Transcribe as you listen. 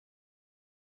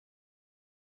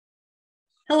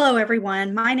Hello,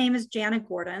 everyone. My name is Janet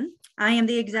Gordon. I am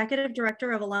the Executive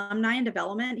Director of Alumni and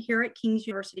Development here at King's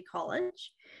University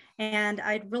College. And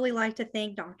I'd really like to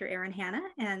thank Dr. Erin Hanna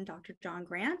and Dr. John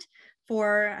Grant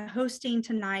for hosting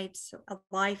tonight's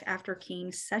Life After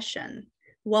King's session.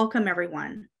 Welcome,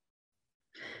 everyone.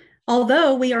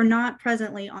 Although we are not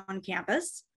presently on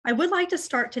campus, I would like to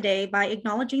start today by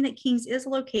acknowledging that King's is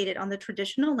located on the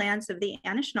traditional lands of the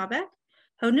Anishinaabe,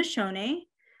 Haudenosaunee,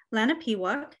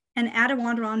 Lenape, and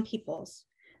Attawandaron peoples.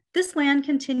 This land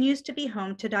continues to be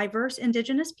home to diverse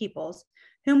Indigenous peoples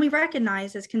whom we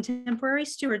recognize as contemporary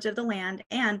stewards of the land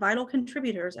and vital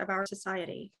contributors of our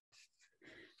society.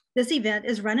 This event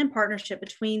is run in partnership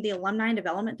between the Alumni and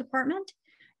Development Department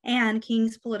and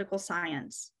King's Political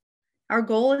Science. Our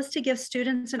goal is to give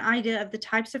students an idea of the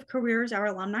types of careers our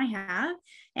alumni have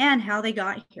and how they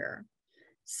got here.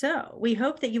 So we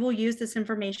hope that you will use this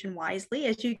information wisely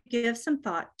as you give some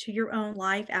thought to your own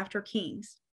life after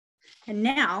King's. And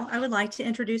now I would like to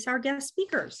introduce our guest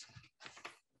speakers.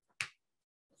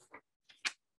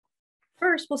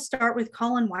 First, we'll start with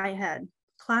Colin Whitehead,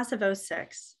 class of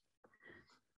 '06.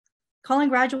 Colin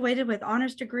graduated with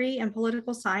honors degree in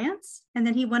political science, and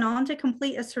then he went on to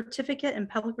complete a certificate in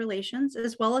public relations,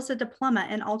 as well as a diploma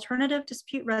in alternative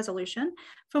dispute resolution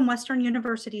from Western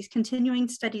University's Continuing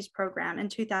Studies program in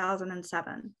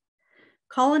 2007.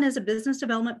 Colin is a business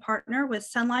development partner with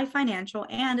Sun Life Financial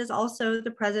and is also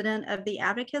the president of the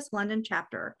Abacus London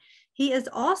chapter. He is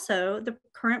also the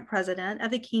current president of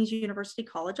the King's University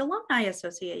College Alumni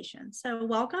Association. So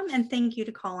welcome and thank you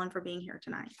to Colin for being here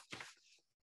tonight.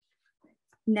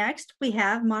 Next, we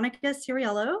have Monica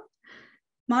Ciriello.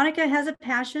 Monica has a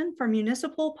passion for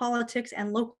municipal politics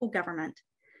and local government.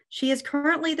 She is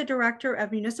currently the Director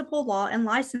of Municipal Law and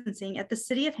Licensing at the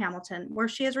City of Hamilton, where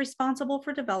she is responsible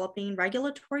for developing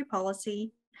regulatory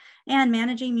policy and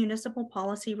managing municipal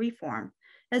policy reform,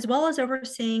 as well as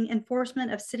overseeing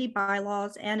enforcement of city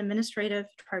bylaws and administrative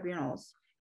tribunals.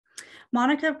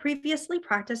 Monica previously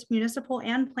practiced municipal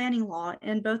and planning law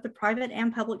in both the private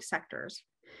and public sectors.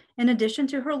 In addition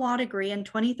to her law degree in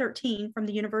 2013 from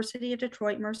the University of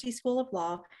Detroit Mercy School of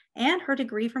Law and her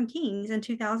degree from King's in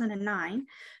 2009,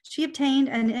 she obtained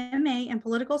an MA in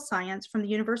political science from the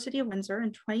University of Windsor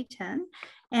in 2010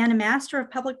 and a Master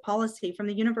of Public Policy from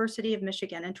the University of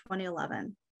Michigan in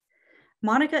 2011.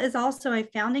 Monica is also a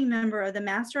founding member of the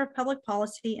Master of Public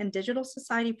Policy and Digital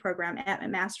Society program at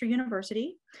McMaster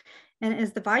University and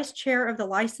is the Vice Chair of the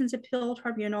License Appeal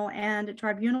Tribunal and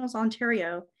Tribunals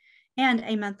Ontario and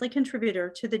a monthly contributor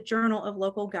to the Journal of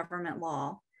Local Government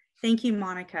Law. Thank you,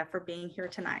 Monica, for being here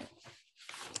tonight.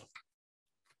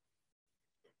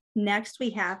 Next,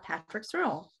 we have Patrick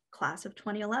Searle, class of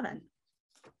 2011.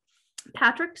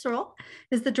 Patrick Searle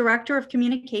is the Director of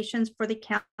Communications for the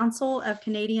Council of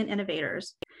Canadian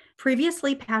Innovators.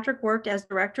 Previously, Patrick worked as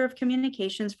Director of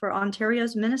Communications for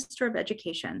Ontario's Minister of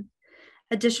Education.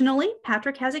 Additionally,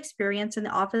 Patrick has experience in the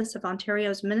Office of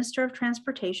Ontario's Minister of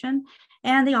Transportation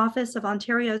and the Office of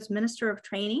Ontario's Minister of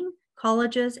Training,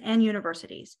 Colleges, and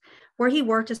Universities, where he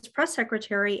worked as Press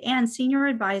Secretary and Senior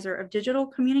Advisor of Digital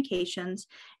Communications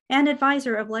and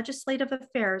Advisor of Legislative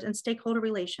Affairs and Stakeholder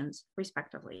Relations,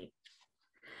 respectively.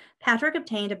 Patrick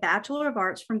obtained a Bachelor of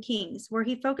Arts from King's, where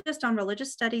he focused on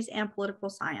religious studies and political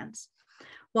science.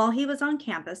 While he was on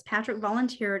campus, Patrick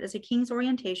volunteered as a King's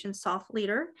Orientation Soft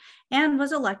Leader and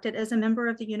was elected as a member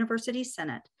of the University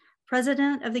Senate,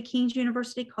 President of the King's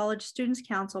University College Students'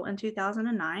 Council in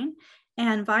 2009,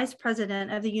 and Vice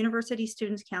President of the University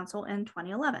Students' Council in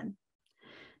 2011.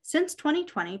 Since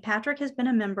 2020, Patrick has been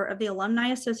a member of the Alumni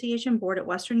Association Board at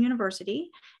Western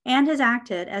University and has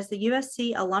acted as the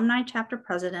USC Alumni Chapter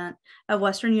President of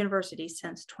Western University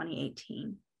since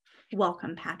 2018.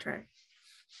 Welcome, Patrick.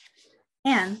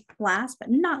 And last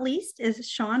but not least is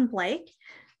Sean Blake,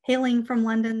 hailing from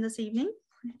London this evening.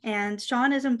 And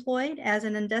Sean is employed as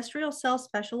an industrial sales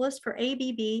specialist for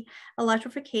ABB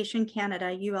Electrification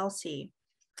Canada, ULC.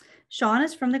 Sean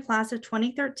is from the class of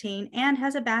 2013 and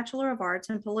has a Bachelor of Arts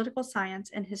in Political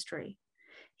Science and History.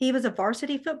 He was a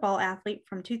varsity football athlete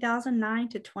from 2009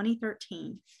 to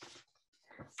 2013.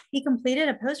 He completed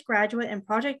a postgraduate in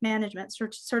Project Management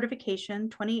Certification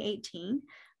 2018,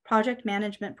 Project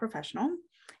Management Professional,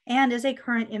 and is a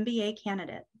current MBA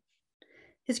candidate.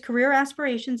 His career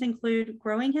aspirations include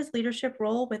growing his leadership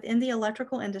role within the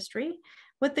electrical industry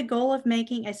with the goal of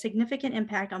making a significant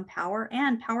impact on power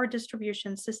and power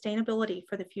distribution sustainability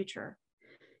for the future.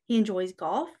 He enjoys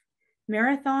golf,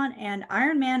 marathon, and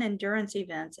Ironman endurance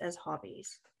events as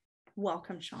hobbies.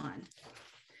 Welcome, Sean.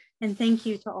 And thank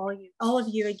you to all of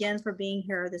you again for being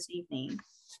here this evening.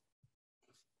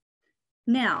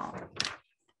 Now,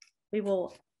 we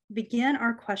will begin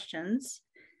our questions,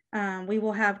 we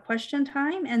will have question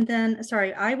time, and then,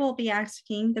 I will be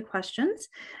asking the questions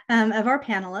of our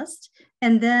panelists,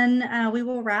 and then we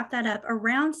will wrap that up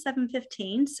around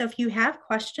 7:15. So if you have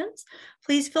questions,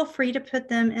 please feel free to put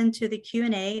them into the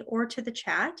Q&A or to the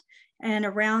chat. And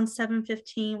around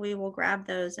 7:15, we will grab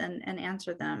those and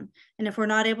answer them. And if we're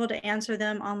not able to answer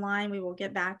them online, we will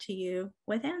get back to you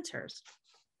with answers.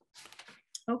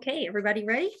 Okay, everybody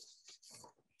ready?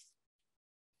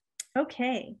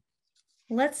 Okay,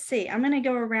 let's see. I'm going to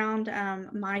go around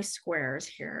my squares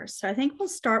here. So I think we'll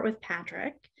start with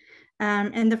Patrick.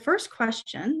 And the first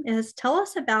question is, tell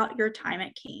us about your time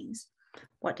at King's.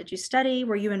 What did you study?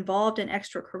 Were you involved in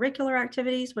extracurricular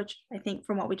activities, which I think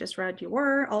from what we just read, you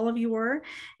were, all of you were.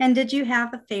 And did you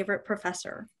have a favorite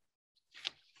professor?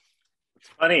 It's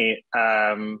funny.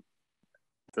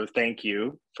 So thank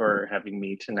you for having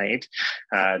me tonight.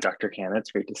 Dr. Canna,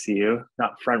 it's great to see you.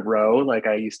 Not front row like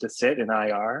I used to sit in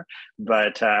IR,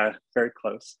 but very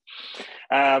close.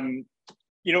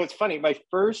 You know, it's funny, my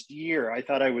first year, I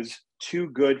thought I was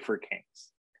too good for King's.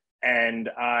 And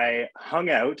I hung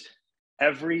out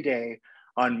every day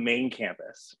on main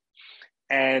campus.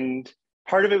 And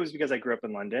part of it was because I grew up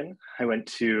in London. I went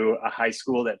to a high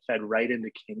school that fed right into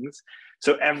King's.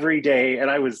 So every day, and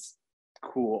I was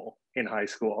cool in high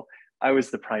school. I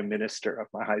was the prime minister of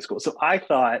my high school. So I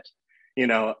thought, you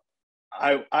know,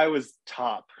 I was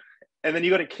top. And then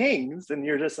you go to King's and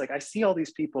you're just like, I see all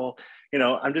these people, you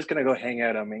know, I'm just going to go hang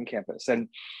out on main campus. And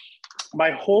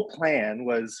my whole plan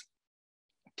was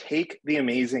take the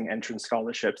amazing entrance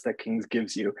scholarships that King's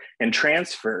gives you and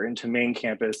transfer into main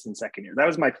campus in second year. That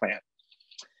was my plan.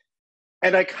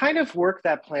 And I kind of worked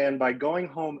that plan by going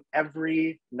home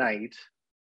every night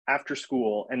after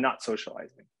school and not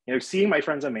socializing, you know, seeing my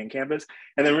friends on main campus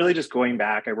and then really just going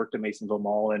back. I worked at Masonville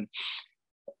Mall, and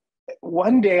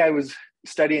one day I was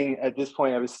studying, at this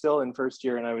point I was still in first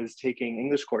year, and I was taking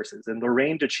English courses, and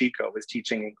Lorraine DeChico was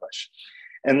teaching English.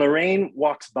 And Lorraine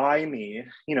walks by me,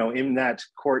 you know, in that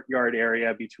courtyard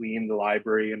area between the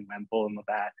library and Wemple and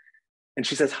Labatt. And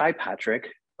she says, "Hi, Patrick,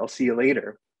 I'll see you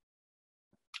later."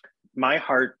 My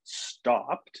heart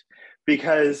stopped,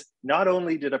 because not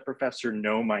only did a professor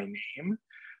know my name,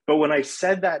 but when I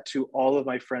said that to all of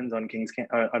my friends on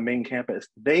on main campus,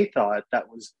 they thought that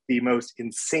was the most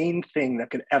insane thing that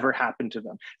could ever happen to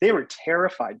them. They were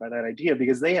terrified by that idea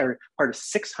because they are part of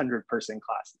 600-person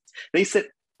classes. They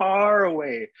sit far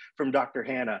away from Dr.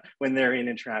 Hanna when they're in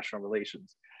international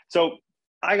relations. So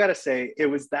I gotta say, it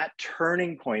was that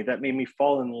turning point that made me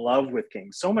fall in love with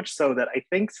King's, so much so that I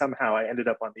think somehow I ended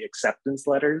up on the acceptance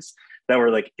letters that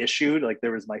were like issued, like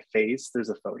there was my face,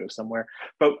 there's a photo somewhere.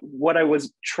 But what I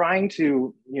was trying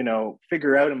to, you know,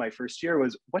 figure out in my first year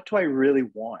was, what do I really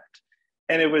want?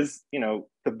 And it was, you know,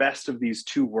 the best of these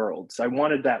two worlds. I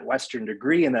wanted that Western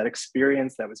degree and that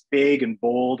experience that was big and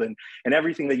bold and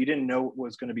everything that you didn't know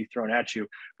was going to be thrown at you.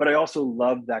 But I also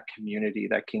loved that community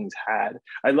that King's had.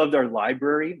 I loved our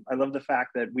library. I loved the fact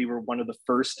that we were one of the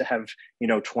first to have, you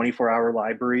know, 24-hour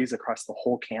libraries across the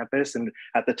whole campus. And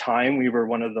at the time, we were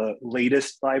one of the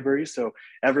latest libraries. So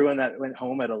everyone that went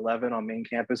home at 11 on main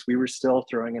campus, we were still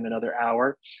throwing in another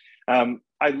hour.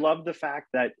 I loved the fact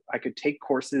that I could take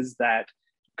courses that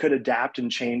could adapt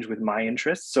and change with my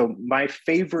interests. So my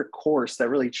favorite course that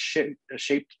really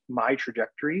shaped my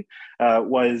trajectory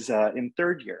was in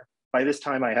third year. By this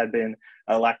time, I had been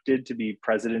elected to be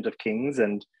president of King's,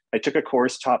 and I took a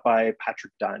course taught by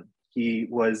Patrick Dunn. He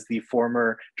was the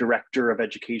former director of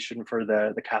education for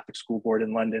the Catholic School Board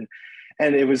in London.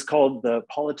 And it was called The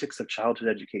Politics of Childhood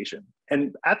Education.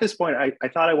 And at this point, I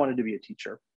thought I wanted to be a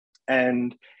teacher.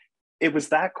 And it was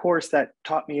that course that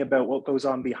taught me about what goes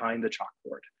on behind the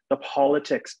chalkboard, the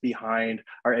politics behind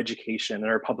our education and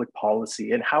our public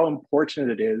policy, and how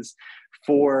important it is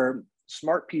for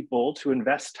smart people to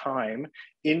invest time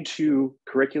into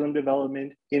curriculum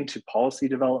development, into policy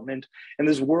development. And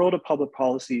this world of public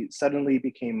policy suddenly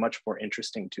became much more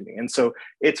interesting to me. And so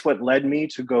it's what led me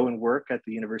to go and work at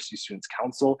the University Students'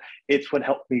 Council. It's what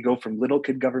helped me go from little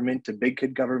kid government to big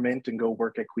kid government and go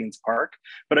work at Queen's Park.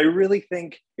 But I really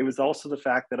think it was also the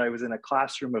fact that I was in a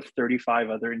classroom of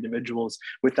 35 other individuals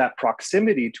with that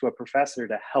proximity to a professor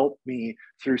to help me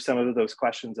through some of those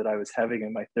questions that I was having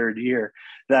in my third year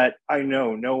that I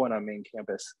know no one on main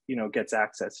campus, you know, gets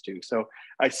access to. So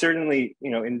I certainly,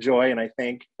 you know, enjoy and I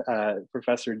thank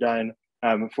Professor Dunn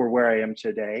for where I am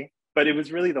today. But it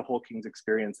was really the whole King's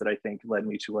experience that I think led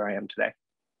me to where I am today.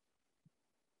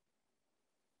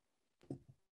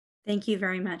 Thank you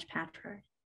very much, Patrick.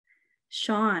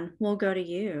 Sean, we'll go to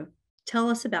you. Tell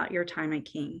us about your time at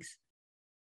King's.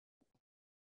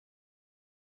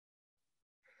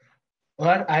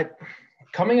 Well, I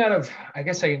coming out of, I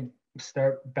guess I can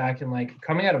start back in like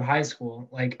coming out of high school,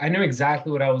 like I knew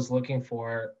exactly what I was looking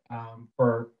for,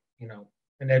 you know,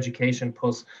 an education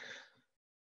post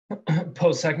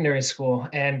secondary school.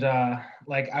 And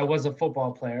like I was a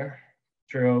football player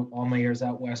through all my years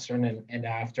at Western and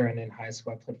after, and in high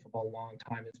school, I played football a long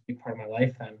time. It's a big part of my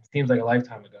life then. Seems like a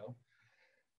lifetime ago.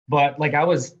 But like I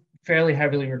was fairly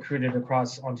heavily recruited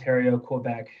across Ontario,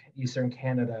 Quebec, Eastern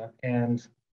Canada, and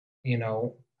you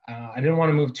know, I didn't want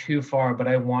to move too far, but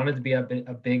I wanted to be a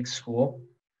big school.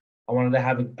 I wanted to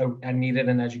have I needed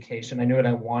an education. I knew what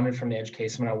I wanted from the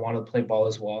education, and I wanted to play ball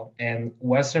as well. And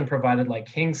Western provided like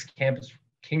King's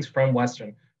from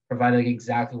Western provided like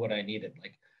exactly what I needed.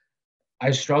 Like I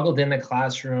struggled in the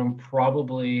classroom,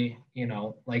 probably, you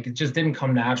know, like it just didn't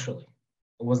come naturally.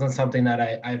 It wasn't something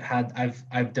that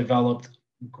I've developed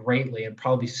greatly, and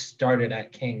probably started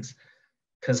at King's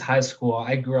because high school,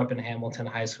 I grew up in Hamilton.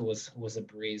 High school was a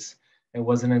breeze. It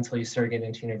wasn't until you start getting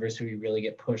into university you really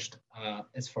get pushed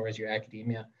as far as your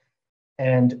academia.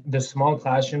 And the small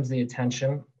classrooms, the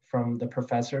attention from the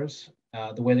professors,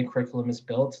 the way the curriculum is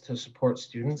built to support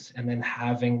students, and then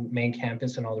having main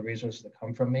campus and all the resources that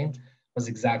come from Maine was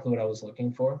exactly what I was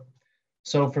looking for.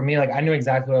 So for me, like I knew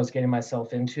exactly what I was getting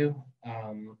myself into,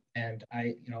 and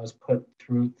I, you know, I was put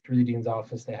through the dean's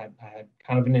office. I had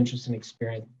kind of an interesting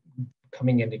experience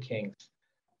coming into King's.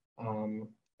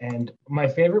 And my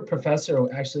favorite professor,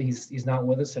 actually, he's not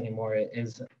with us anymore,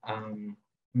 is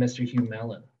Mr. Hugh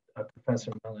Mellon,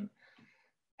 Professor Mellon.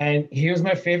 And he was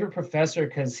my favorite professor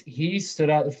because he stood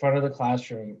out in front of the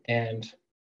classroom, and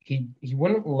he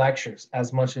wouldn't lecture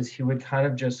as much as he would kind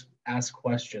of just ask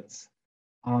questions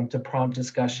to prompt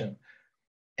discussion.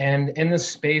 And in the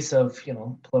space of, you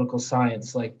know, political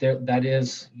science, like that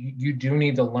is, you do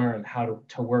need to learn how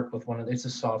to work with it's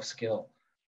a soft skill.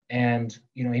 And,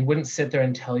 you know, he wouldn't sit there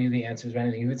and tell you the answers or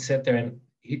anything. He would sit there and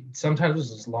sometimes it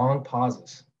was just long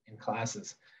pauses in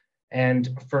classes.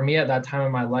 And for me at that time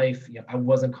in my life, you know, I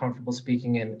wasn't comfortable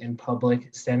speaking in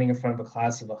public. Standing in front of a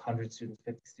class of 100 students,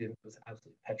 50 students was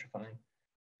absolutely petrifying,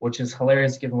 which is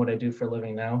hilarious given what I do for a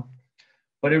living now.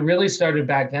 But it really started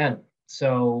back then.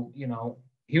 So, you know,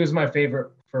 he was my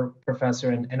favorite professor.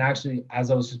 And actually,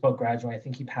 as I was just about graduating, I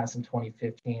think he passed in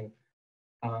 2015.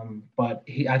 But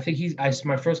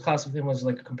my first class with him was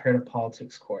like a comparative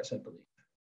politics course, I believe.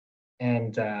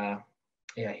 And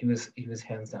yeah, he was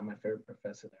hands down my favorite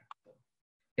professor there. So,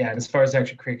 yeah, and as far as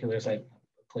extracurriculars, I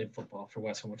played football for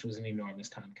Western, which was an enormous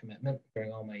time commitment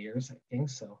during all my years at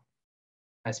King's. So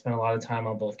I spent a lot of time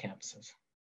on both campuses,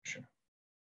 for sure.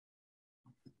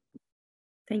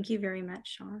 Thank you very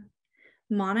much, Sean.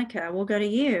 Monica, we'll go to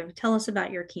you. Tell us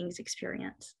about your King's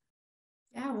experience.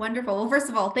 Yeah, wonderful. Well, first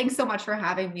of all, thanks so much for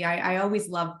having me. I always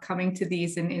love coming to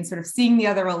these and sort of seeing the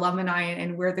other alumni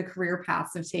and where the career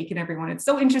paths have taken everyone. It's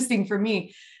so interesting for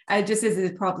me, just as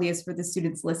it probably is for the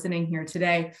students listening here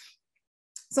today.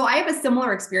 So I have a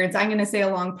similar experience. I'm going to say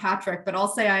along Patrick, but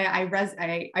I'll say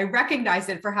I recognized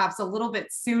it perhaps a little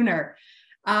bit sooner.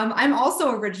 I'm also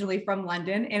originally from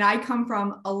London, and I come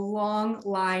from a long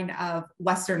line of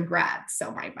Western grads.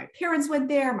 So my parents went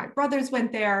there, my brothers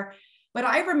went there. But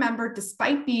I remember,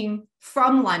 despite being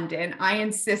from London, I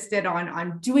insisted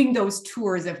on doing those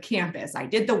tours of campus. I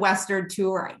did the Western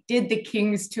tour, I did the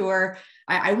King's tour.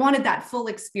 I wanted that full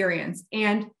experience.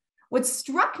 And what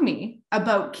struck me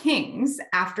about King's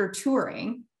after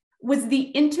touring was the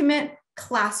intimate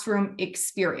classroom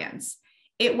experience.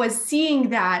 It was seeing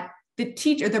that the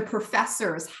teacher, the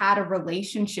professors had a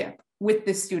relationship with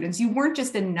the students. You weren't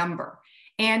just a number.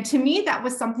 And to me, that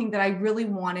was something that I really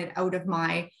wanted out of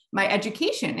my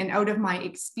education and out of my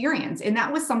experience. And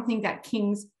that was something that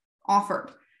King's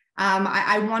offered.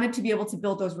 I wanted to be able to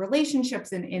build those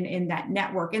relationships in that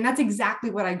network. And that's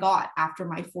exactly what I got after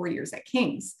my 4 years at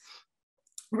King's.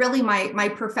 Really, my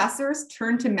professors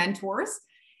turned to mentors,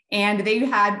 and they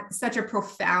had such a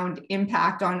profound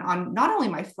impact on not only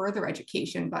my further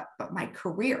education, but my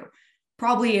career,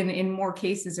 probably in more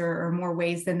cases or more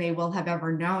ways than they will have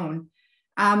ever known.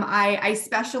 I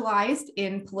specialized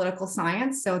in political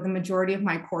science, so the majority of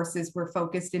my courses were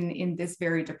focused in this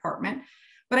very department,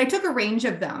 but I took a range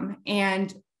of them.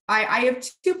 And I have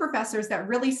two professors that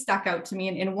really stuck out to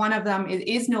me, and one of them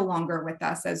is no longer with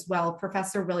us as well,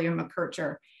 Professor William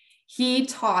McKercher. He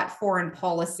taught foreign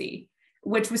policy,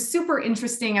 which was super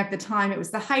interesting at the time. It was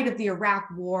the height of the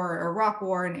Iraq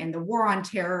War and the war on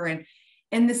terror.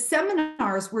 And the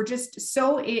seminars were just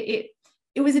so,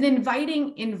 it was an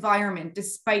inviting environment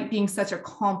despite being such a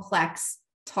complex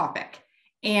topic.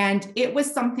 And it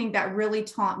was something that really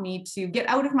taught me to get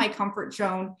out of my comfort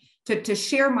zone, to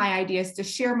share my ideas, to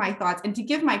share my thoughts, and to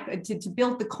give to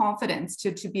build the confidence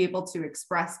to be able to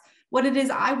express what it is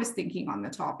I was thinking on the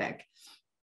topic.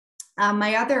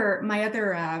 My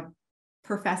other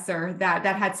professor that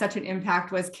had such an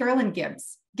impact was Carolyn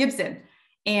Gibson,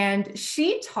 and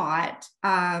she taught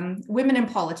women in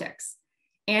politics.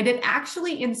 And it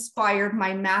actually inspired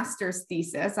my master's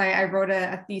thesis. I wrote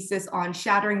a thesis on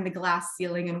shattering the glass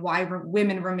ceiling and why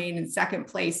women remain in second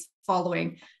place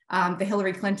following the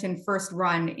Hillary Clinton first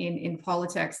run in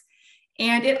politics.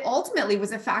 And it ultimately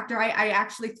was a factor I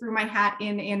actually threw my hat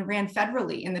in and ran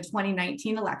federally in the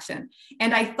 2019 election.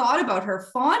 And I thought about her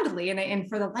fondly, and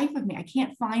for the life of me, I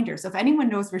can't find her. So if anyone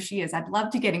knows where she is, I'd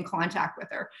love to get in contact with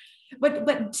her.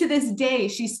 But to this day,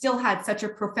 she still had such a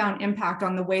profound impact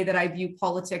on the way that I view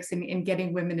politics and in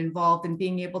getting women involved and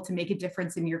being able to make a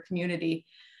difference in your community.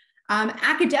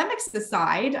 Academics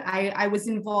aside, I was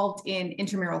involved in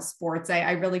intramural sports.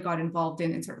 I really got involved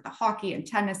in sort of the hockey and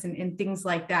tennis and things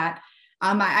like that.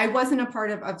 I wasn't a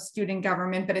part of student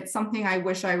government, but it's something I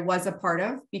wish I was a part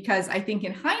of, because I think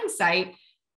in hindsight,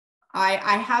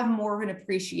 I have more of an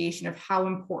appreciation of how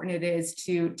important it is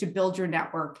to build your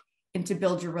network and to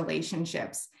build your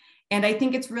relationships. And I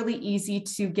think it's really easy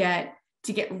to get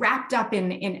wrapped up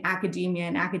in academia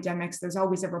and academics. There's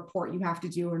always a report you have to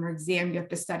do or an exam you have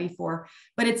to study for,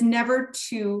 but it's never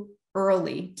too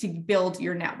early to build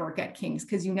your network at King's,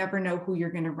 because you never know who you're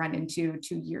going to run into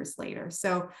 2 years later.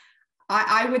 So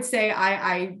I would say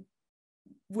I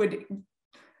would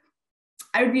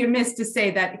be amiss to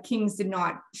say that King's did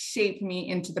not shape me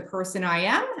into the person I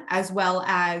am, as well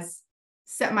as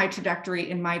set my trajectory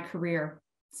in my career.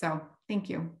 So thank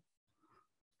you.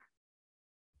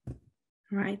 All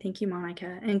right. Thank you,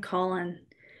 Monica. And Colin,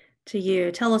 to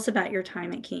you, tell us about your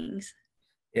time at King's.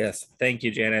 Yes. Thank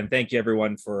you, Jana. And thank you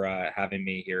everyone for having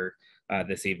me here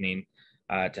this evening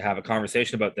to have a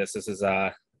conversation about this. This is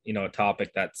a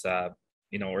topic that's,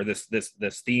 or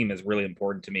this theme is really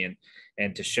important to me,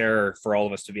 and to share, for all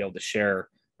of us to be able to share,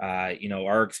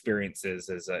 our experiences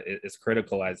is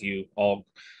critical as you all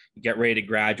get ready to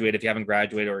graduate. If you haven't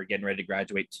graduated or getting ready to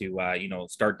graduate, to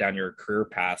start down your career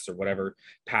path or whatever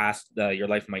path your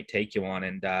life might take you on.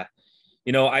 And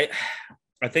I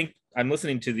think I'm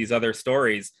listening to these other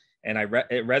stories, and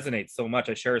it resonates so much.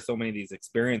 I share so many of these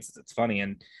experiences. It's funny.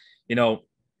 And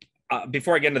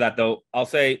before I get into that, though, I'll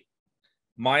say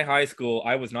my high school,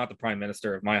 I was not the prime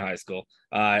minister of my high school.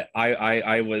 I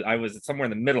was somewhere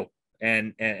in the middle,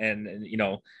 and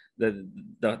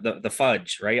the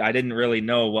fudge, right? I didn't really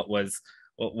know what was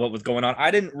going on.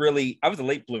 I was a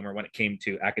late bloomer when it came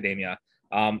to academia.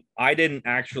 I didn't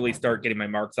actually start getting my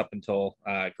marks up until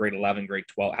grade 11, grade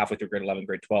 12, halfway through grade 11,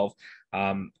 grade 12.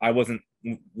 I wasn't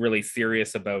really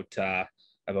serious about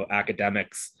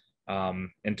academics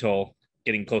until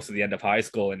getting close to the end of high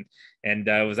school. And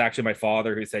it was actually my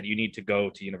father who said, you need to go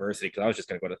to university, because I was just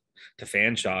going to go to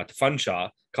Funshaw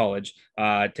College,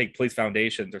 take police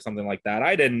foundations or something like that.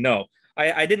 I didn't know.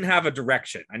 I didn't have a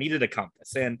direction. I needed a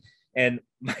compass. And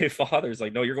my father's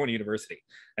like, no, you're going to university.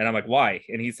 And I'm like, why?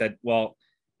 And he said, well,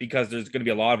 because there's going to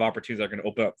be a lot of opportunities that are going to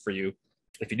open up for you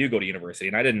if you do go to university.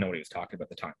 And I didn't know what he was talking about at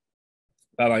the time.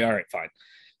 But I'm like, all right, fine.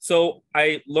 So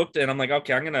I looked and I'm like,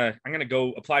 okay, I'm gonna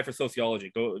go apply for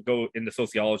sociology, go into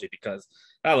sociology, because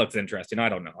that looks interesting. I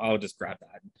don't know, I'll just grab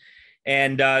that.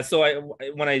 And so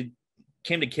when I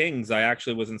came to King's, I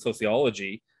actually was in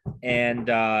sociology, and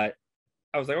I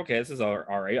was like, okay, this is all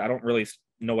right. I don't really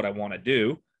know what I want to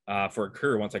do for a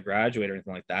career once I graduate or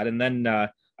anything like that. And then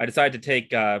I decided to take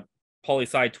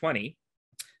Poli-Sci 20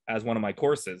 as one of my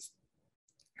courses,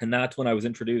 and that's when I was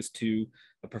introduced to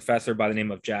a professor by the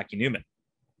name of Jackie Newman.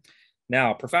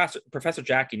 Now, Professor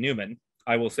Jackie Newman,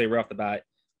 I will say right off the bat,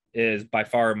 is by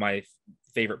far my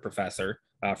favorite professor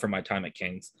from my time at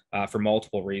King's for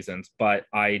multiple reasons. But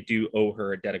I do owe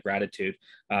her a debt of gratitude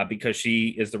because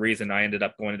she is the reason I ended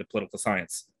up going into political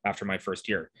science after my first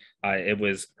year. It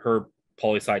was her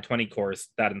Poli-Sci 20 course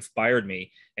that inspired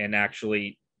me, and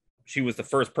actually, she was the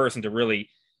first person to really,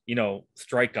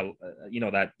 strike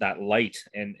that light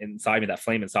inside me, that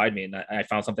flame inside me, and I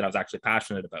found something I was actually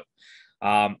passionate about.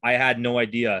 I had no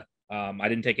idea. I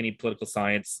didn't take any political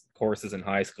science courses in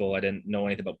high school. I didn't know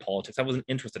anything about politics. I wasn't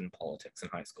interested in politics in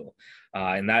high school.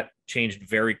 And that changed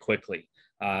very quickly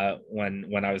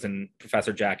when I was in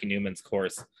Professor Jackie Newman's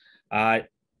course.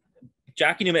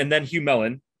 Jackie Newman, and then Hugh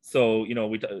Mellon. So,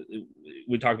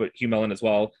 we talk about Hugh Mellon as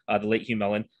well, the late Hugh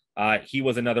Mellon. He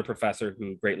was another professor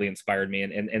who greatly inspired me.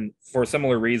 And for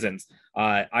similar reasons,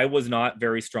 I was not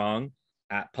very strong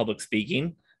at public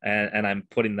speaking. And I'm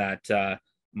putting that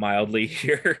mildly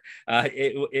here.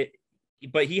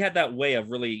 but he had that way of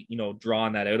really,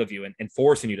 drawing that out of you and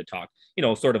forcing you to talk,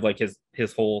 sort of like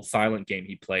his whole silent game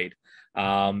he played.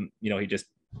 He just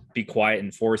be quiet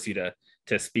and force you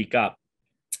to speak up.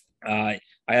 I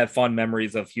have fond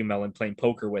memories of Hugh Mellon playing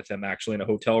poker with him actually in a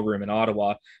hotel room in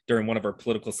Ottawa during one of our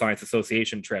Political Science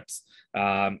Association trips.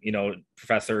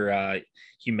 Professor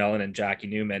Hugh Mellon and Jackie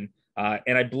Newman.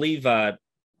 And I believe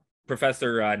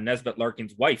Professor Nesbitt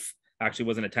Larkin's wife actually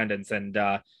was in attendance. And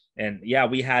yeah,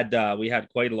 we had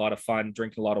quite a lot of fun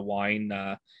drinking a lot of wine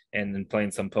and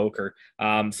playing some poker.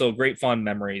 So great fond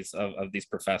memories of these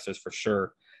professors for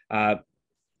sure.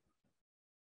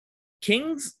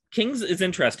 King's is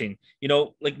interesting.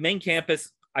 Like main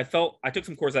campus, I took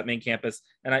some courses at main campus,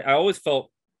 and I always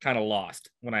felt kind of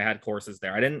lost when I had courses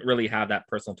there. I didn't really have that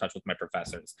personal touch with my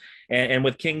professors. And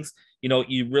with King's,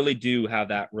 you really do have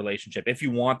that relationship. If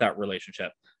you want that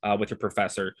relationship with your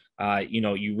professor,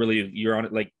 you're on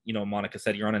it, like, Monica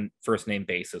said, you're on a first name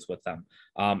basis with them.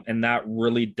 And that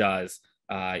really does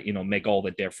make all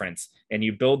the difference, and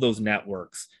you build those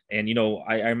networks. And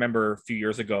I remember a few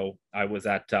years ago I was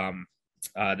at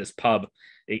this pub,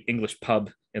 English pub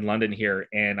in London here,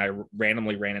 and I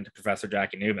randomly ran into Professor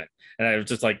Jackie Newman, and I was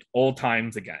just like old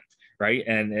times again, right?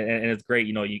 And it's great,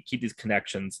 you keep these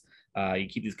connections,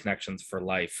 for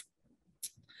life.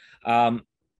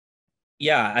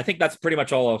 Yeah, I think that's pretty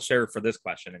much all I'll share for this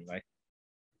question anyway.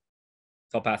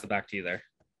 So I'll pass it back to you there.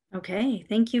 Okay,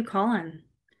 thank you, Colin.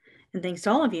 And thanks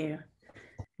to all of you.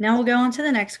 Now we'll go on to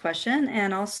the next question,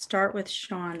 and I'll start with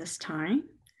Sean this time.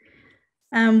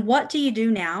 What do you do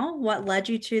now? What led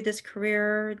you to this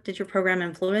career? Did your program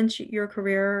influence your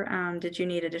career? Did you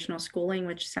need additional schooling,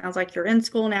 which sounds like you're in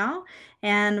school now?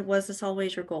 And was this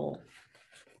always your goal?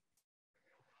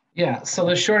 Yeah, so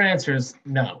the short answer is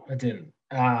no, I didn't.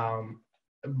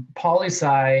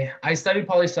 Poli-sci, I studied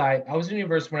poli-sci. I was in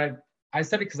university when I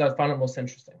studied because I found it most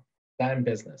interesting, that in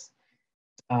business.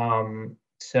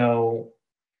 So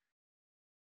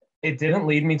it didn't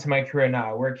lead me to my career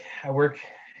now. I work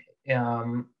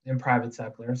in private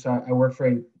sector. So I work for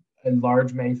a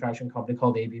large manufacturing company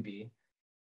called ABB.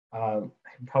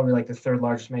 Probably like the third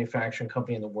largest manufacturing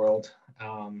company in the world.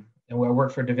 And I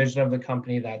work for a division of the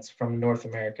company that's from North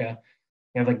America.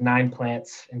 We have like 9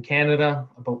 plants in Canada,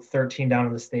 about 13 down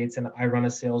in the States, and I run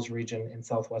a sales region in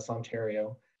Southwest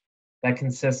Ontario that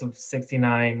consists of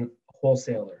 69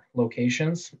 wholesaler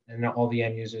locations and all the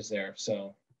end users there.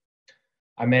 So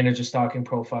I manage a stocking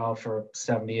profile for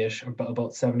 70-ish,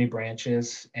 about 70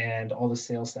 branches, and all the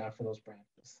sales staff for those branches.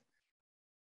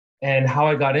 And how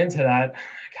I got into that,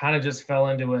 I kind of just fell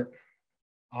into it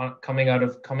coming out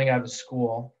of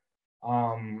school.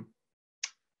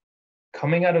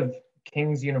 Coming out of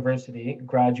King's University,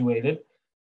 graduated,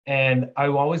 and I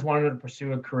always wanted to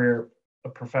pursue a career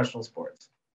of professional sports.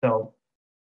 So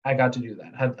I got to do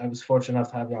that. I was fortunate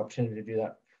enough to have the opportunity to do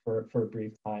that for a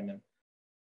brief time. And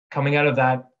coming out of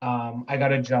that, I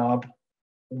got a job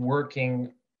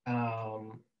working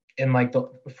in like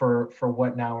for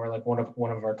what now are like one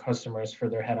of our customers for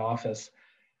their head office.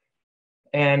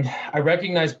 And I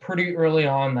recognized pretty early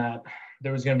on that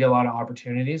there was going to be a lot of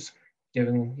opportunities,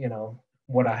 given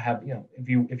what I have.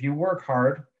 If you work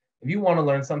hard, if you want to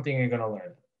learn something, you're going to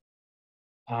learn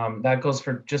it. That goes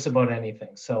for just about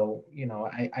anything. So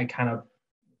I kind of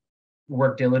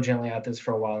worked diligently at this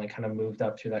for a while and kind of moved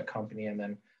up to that company, and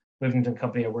then moved into the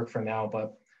company I work for now.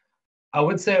 But I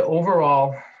would say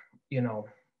overall,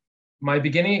 my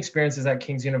beginning experiences at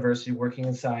King's University, working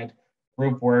inside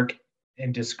group work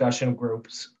and discussion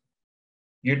groups.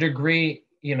 Your degree,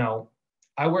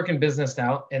 I work in business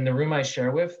now, and the room I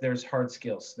share with, there's hard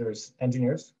skills. There's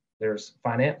engineers, there's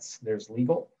finance, there's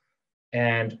legal,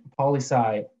 and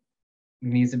poli-sci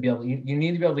needs to be able. You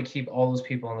need to be able to keep all those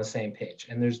people on the same page.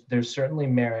 And there's certainly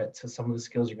merit to some of the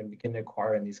skills you're going to begin to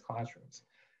acquire in these classrooms.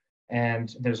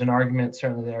 And there's an argument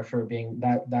certainly there for being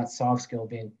that soft skill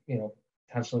being,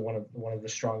 potentially one of the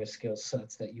strongest skill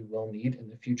sets that you will need in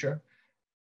the future.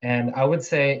 And I would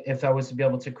say, if I was to be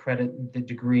able to credit the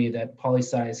degree, that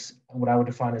poli-sci is what I would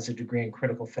define as a degree in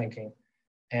critical thinking.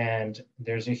 And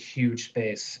there's a huge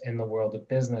space in the world of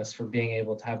business for being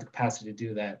able to have the capacity to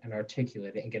do that and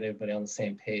articulate it and get everybody on the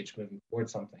same page moving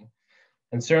towards something.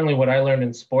 And certainly what I learned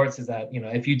in sports is that,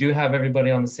 if you do have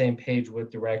everybody on the same page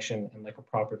with direction and like a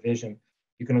proper vision,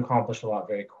 you can accomplish a lot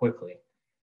very quickly.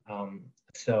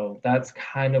 So that's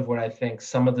kind of what I think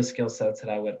some of the skill sets that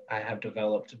I have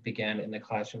developed began in the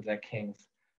classrooms at King's.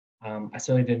 I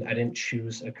didn't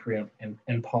choose a career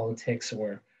in politics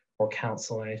or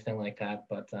counsel or anything like that,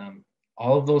 but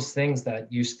all of those things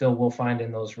that you still will find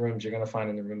in those rooms, you're going to find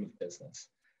in the room of business.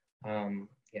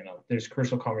 There's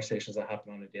crucial conversations that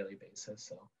happen on a daily basis.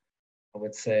 So I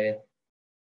would say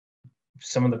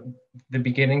some of the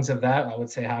beginnings of that, I would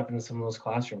say, happened in some of those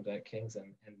classrooms at King's,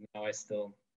 and now I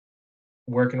still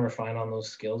work and refine on those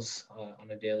skills on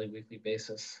a daily, weekly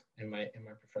basis in my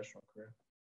professional career.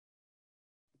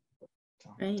 So.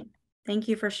 Great. Thank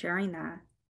you for sharing that.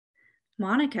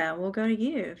 Monica, we'll go to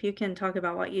you. If you can talk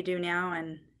about what you do now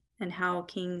and how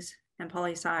King's and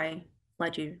Poli-Sci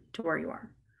led you to where you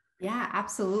are. Yeah,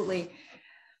 absolutely.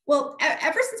 Well,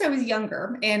 ever since I was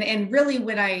younger, and really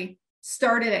when I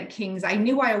started at King's, I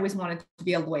knew I always wanted to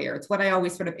be a lawyer. It's what I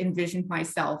always sort of envisioned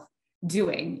myself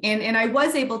doing. And I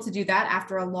was able to do that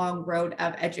after a long road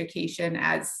of education,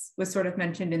 as was sort of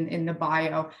mentioned in the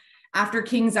bio. After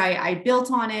King's, I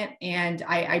built on it, and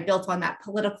I built on that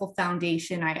political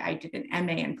foundation. I did an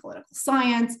MA in political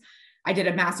science. I did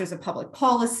a master's of public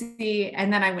policy,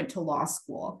 and then I went to law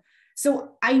school.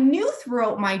 So I knew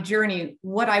throughout my journey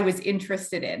what I was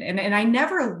interested in. And I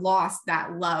never lost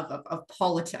that love of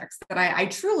politics that I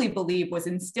truly believe was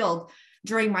instilled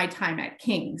during my time at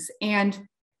King's. And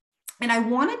I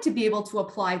wanted to be able to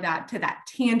apply that to that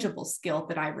tangible skill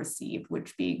that I received,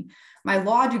 which being my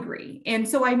law degree. And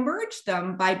so I merged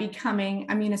them by becoming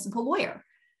a municipal lawyer.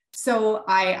 So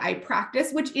I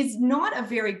practice, which is not a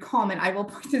very common, I will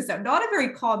point this out, not a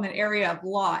very common area of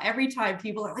law. Every time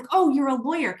people are like, oh, you're a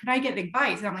lawyer, can I get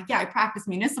advice? And I'm like, yeah, I practice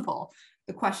municipal.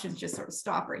 The questions just sort of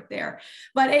stop right there.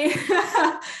 But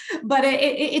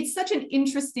it's such an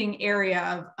interesting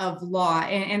area of law.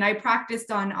 And I practiced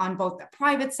on both the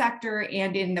private sector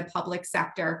and in the public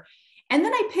sector. And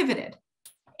then I pivoted.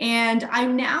 And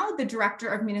I'm now the director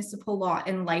of municipal law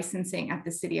and licensing at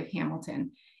the city of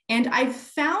Hamilton. And I've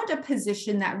found a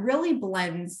position that really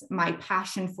blends my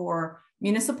passion for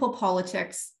municipal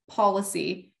politics,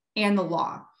 policy, and the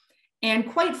law. And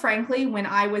quite frankly, when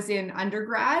I was in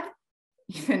undergrad,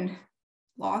 even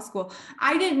law school,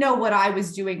 I didn't know what I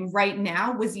was doing right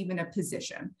now was even a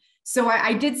position. So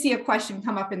I did see a question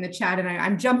come up in the chat, and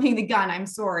I'm jumping the gun, I'm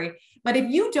sorry. But if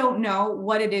you don't know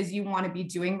what it is you want to be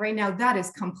doing right now, that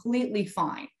is completely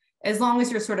fine, as long as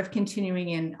you're sort of continuing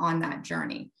in on that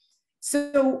journey.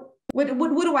 So what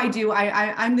do I do?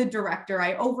 I'm the director.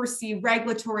 I oversee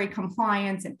regulatory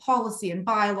compliance and policy and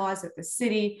bylaws at the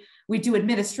city. We do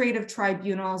administrative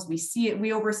tribunals.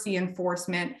 We oversee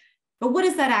enforcement. But what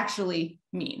does that actually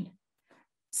mean?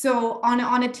 So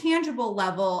on a tangible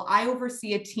level, I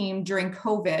oversee a team during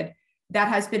COVID that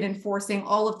has been enforcing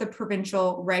all of the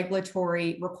provincial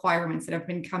regulatory requirements that have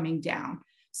been coming down.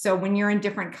 So when you're in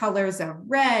different colors of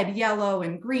red, yellow,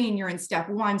 and green, you're in step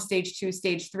 1, stage 2,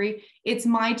 stage 3. It's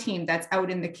my team that's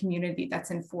out in the community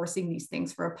that's enforcing these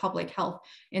things for public health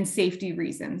and safety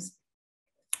reasons.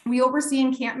 We oversee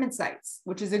encampment sites,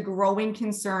 which is a growing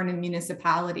concern in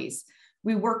municipalities.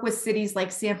 We work with cities like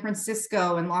San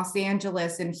Francisco and Los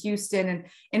Angeles and Houston,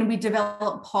 and we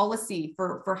develop policy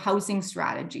for housing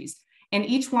strategies. And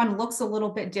each one looks a little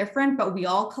bit different, but we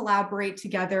all collaborate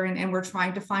together, and we're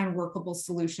trying to find workable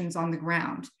solutions on the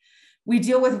ground. We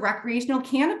deal with recreational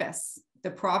cannabis.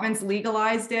 The province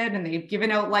legalized it, and they've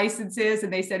given out licenses,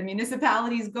 and they said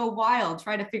municipalities go wild,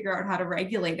 try to figure out how to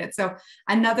regulate it. So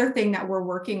another thing that we're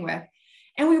working with.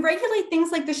 And we regulate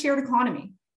things like the shared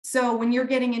economy. So when you're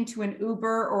getting into an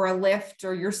Uber or a Lyft,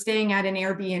 or you're staying at an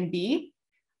Airbnb,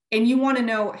 and you want to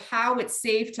know how it's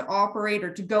safe to operate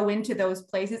or to go into those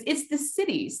places, it's the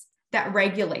cities that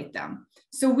regulate them.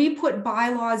 So we put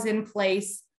bylaws in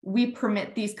place. We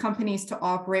permit these companies to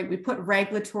operate. We put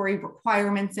regulatory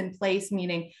requirements in place,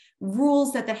 meaning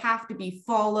rules that have to be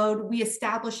followed. We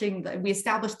establish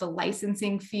the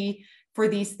licensing fee for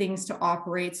these things to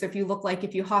operate. So if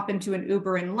you hop into an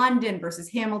Uber in London versus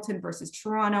Hamilton versus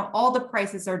Toronto, all the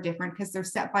prices are different because they're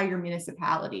set by your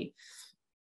municipality.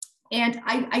 And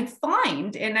I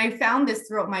found this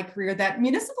throughout my career, that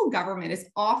municipal government is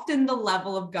often the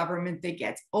level of government that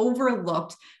gets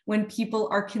overlooked when people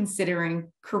are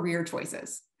considering career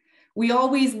choices. We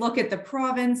always look at the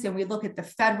province and we look at the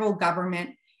federal government.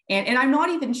 And I'm not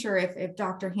even sure if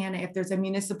Dr. Hannah, if there's a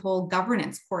municipal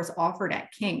governance course offered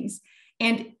at King's.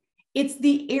 And it's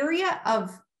the area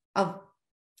of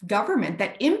government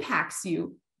that impacts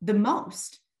you the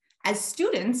most. As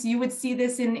students, you would see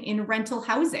this in rental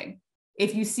housing.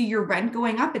 If you see your rent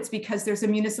going up, it's because there's a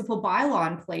municipal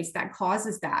bylaw in place that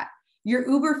causes that. Your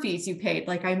Uber fees you paid,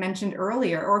 like I mentioned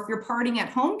earlier, or if you're partying at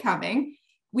homecoming,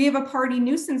 we have a party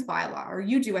nuisance bylaw, or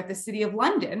you do at the City of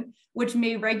London, which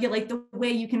may regulate the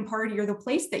way you can party or the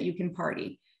place that you can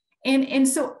party. And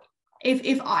so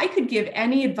if I could give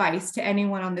any advice to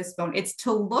anyone on this phone, it's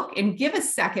to look and give a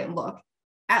second look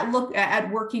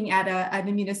at working at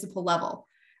a municipal level.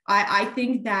 I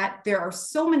think that there are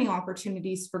so many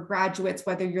opportunities for graduates,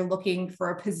 whether you're looking for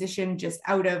a position just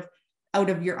out of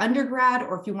your undergrad,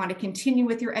 or if you want to continue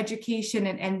with your education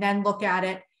and then look at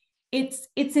it.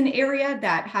 It's an area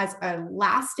that has a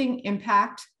lasting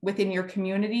impact within your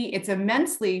community. It's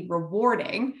immensely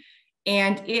rewarding,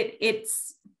 and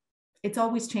it's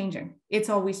always changing. It's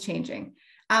always changing.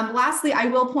 Lastly, I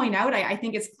will point out, I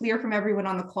think it's clear from everyone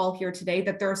on the call here today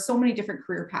that there are so many different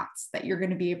career paths that you're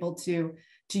going to be able to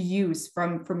use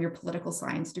from your political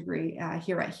science degree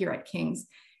here at King's,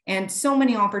 and so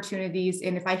many opportunities.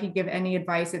 And if I could give any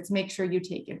advice, it's make sure you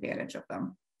take advantage of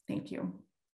them. Thank you.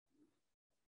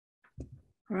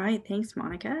 All right, thanks,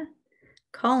 Monica.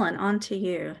 Colin, on to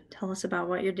you. Tell us about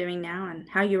what you're doing now and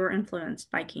how you were influenced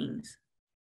by King's.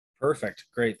 Perfect.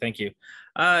 Great. Thank you.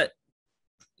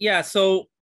 Yeah. So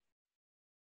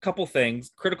a couple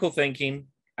things, critical thinking.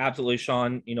 Absolutely.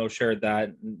 Sean, shared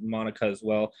that, Monica as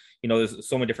well. There's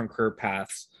so many different career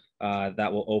paths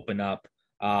that will open up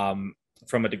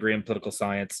from a degree in political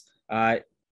science.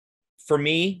 For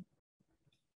me,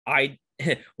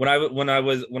 when I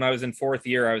was in fourth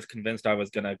year, I was convinced I was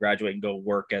going to graduate and go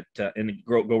work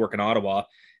go work in Ottawa,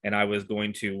 and I was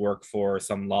going to work for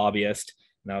some lobbyist,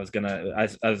 and I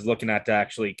was looking at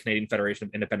actually Canadian Federation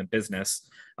of Independent Business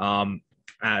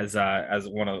as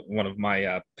one of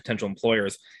my potential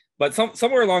employers. But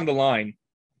somewhere along the line,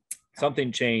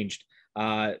 something changed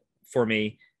for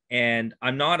me, and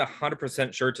I'm not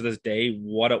 100% sure to this day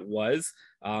what it was.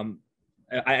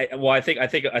 I think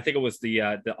it was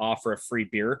the offer of free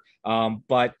beer.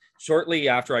 But shortly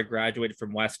after I graduated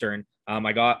from Western,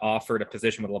 I got offered a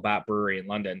position with Labatt Brewery in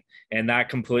London, and that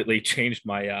completely changed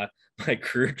my my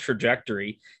career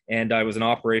trajectory. And I was an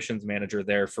operations manager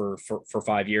there for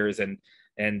 5 years, and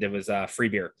it was free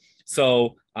beer.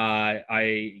 So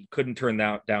I couldn't turn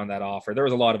down that offer. There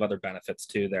was a lot of other benefits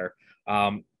too there.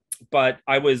 But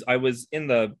I was in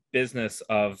the business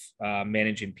of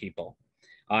managing people.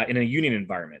 In a union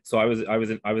environment. So I was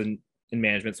in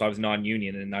management, so I was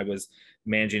non-union, and I was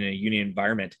managing in a union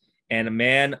environment. And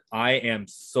man, I am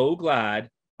so glad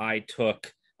I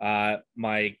took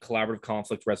my collaborative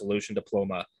conflict resolution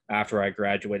diploma after I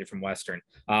graduated from Western.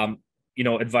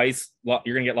 Advice, you're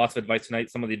going to get lots of advice tonight.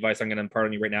 Some of the advice I'm going to impart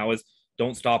on you right now is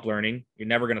don't stop learning. You're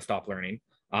never going to stop learning.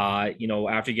 After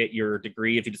you get your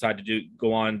degree, if you decide to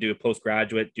go on and do a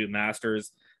postgraduate, do a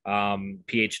master's,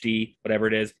 PhD, whatever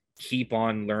it is, keep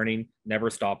on learning,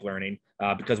 never stop learning,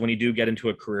 because when you do get into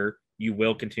a career, you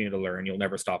will continue to learn. You'll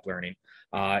never stop learning.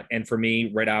 And for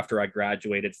me, right after I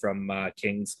graduated from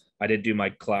King's, I did do my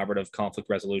collaborative conflict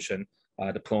resolution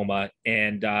diploma,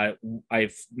 and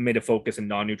I've made a focus in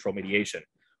non-neutral mediation,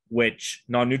 which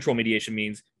non-neutral mediation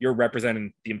means you're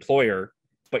representing the employer,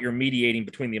 but you're mediating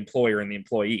between the employer and the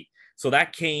employee. So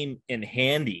that came in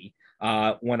handy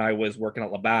when I was working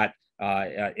at Labatt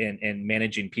and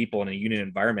managing people in a union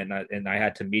environment, and I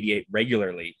had to mediate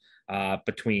regularly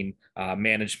between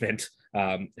management,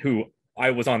 who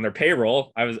I was on their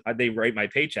payroll. They write my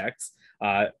paychecks,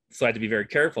 so I had to be very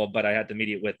careful. But I had to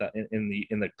mediate with in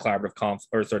the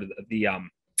collaborative the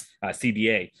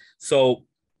CBA. So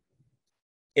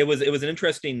it was an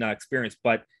interesting experience.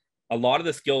 But a lot of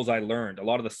the skills I learned, a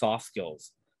lot of the soft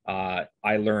skills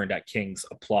I learned at King's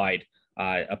applied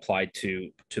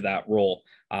to that role.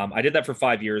 I did that for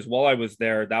 5 years. While I was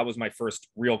there, that was my first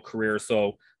real career.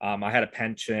 So I had a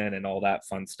pension and all that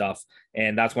fun stuff.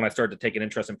 And that's when I started to take an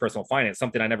interest in personal finance,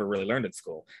 something I never really learned in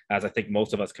school, as I think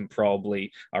most of us can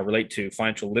probably relate to.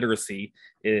 Financial literacy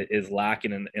is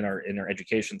lacking in our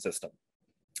education system.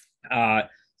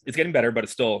 It's getting better, but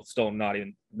it's still not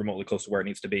even remotely close to where it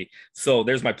needs to be. So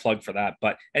there's my plug for that.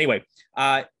 But anyway,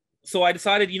 so I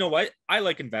decided, you know what? I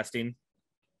like investing.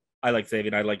 I like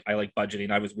saving. I like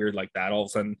budgeting. I was weird like that. All of a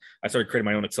sudden, I started creating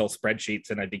my own Excel spreadsheets,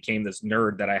 and I became this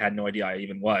nerd that I had no idea I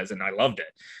even was, and I loved it.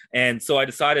 And so I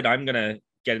decided I'm going to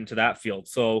get into that field.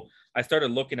 So I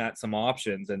started looking at some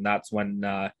options, and that's when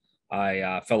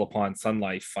I fell upon Sun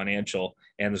Life Financial.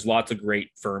 And there's lots of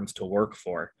great firms to work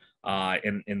for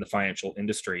in the financial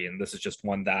industry, and this is just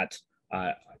one that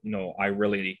I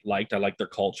really liked. I liked their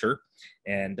culture,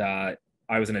 and I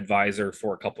was an advisor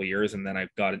for a couple of years, and then I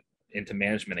got into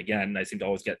management again. I seem to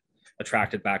always get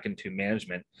attracted back into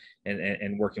management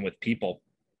and working with people.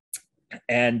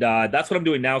 And that's what I'm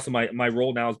doing now. So my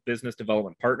role now is business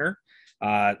development partner.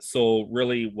 So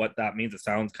really what that means, it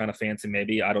sounds kind of fancy,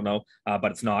 maybe, I don't know,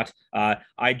 but it's not.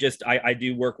 I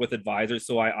do work with advisors.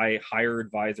 So I hire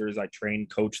advisors, I train,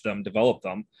 coach them, develop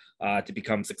them to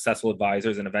become successful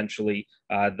advisors. And eventually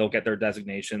they'll get their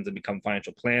designations and become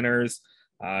financial planners,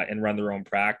 and run their own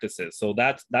practices. So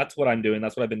that's what I'm doing.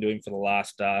 That's what I've been doing for the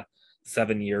last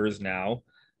 7 years now.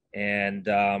 And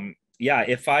yeah,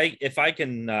 if I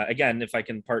can again, if I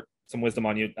can part some wisdom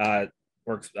on you,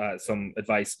 works some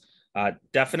advice.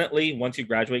 Definitely, once you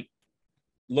graduate,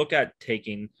 look at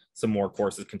taking some more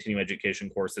courses, continuing education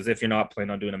courses. If you're not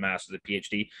planning on doing a master's, a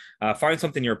PhD, find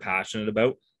something you're passionate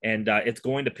about, and it's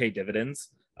going to pay dividends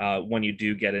when you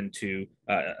do get into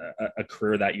a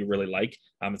career that you really like.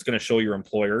 It's going to show your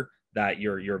employer that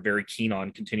you're very keen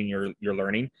on continuing your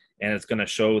learning, and it's going to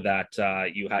show that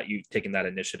you've taken that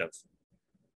initiative.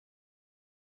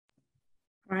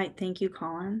 All right, thank you,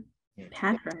 Colin.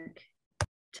 Patrick,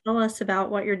 tell us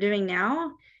about what you're doing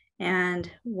now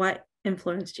and what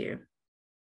influenced you.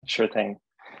 Sure thing.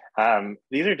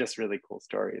 These are just really cool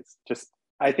stories.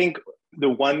 I think the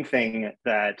one thing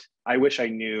that I wish I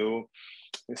knew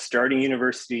starting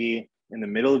university, in the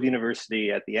middle of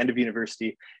university, at the end of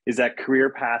university, is that career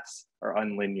paths are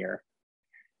unlinear.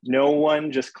 No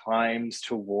one just climbs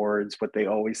towards what they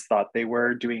always thought they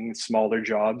were, doing smaller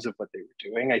jobs of what they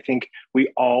were doing. I think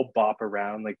we all bop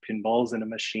around like pinballs in a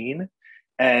machine.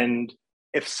 And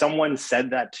if someone said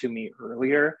that to me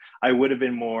earlier, I would have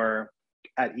been more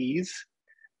at ease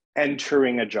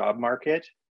entering a job market,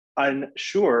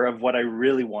 unsure of what I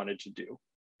really wanted to do.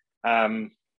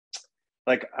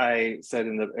 Like I said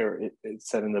it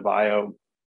said in the bio,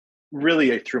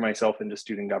 really I threw myself into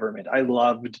student government. I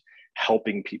loved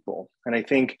helping people. And I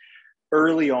think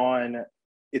early on,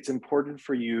 it's important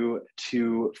for you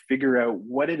to figure out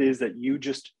what it is that you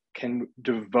just can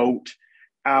devote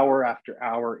hour after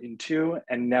hour into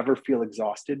and never feel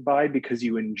exhausted by, because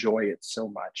you enjoy it so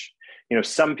much. You know,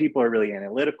 some people are really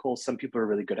analytical, some people are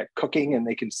really good at cooking and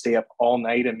they can stay up all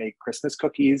night and make Christmas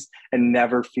cookies and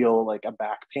never feel like a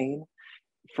back pain.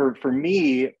 For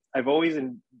me, I've always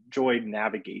enjoyed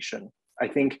navigation. I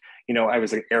think, you know, I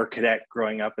was an air cadet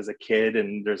growing up as a kid,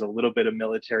 and there's a little bit of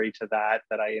military to that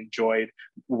I enjoyed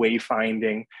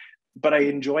wayfinding, but I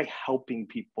enjoy helping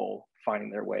people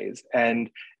find their ways. And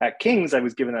at King's, I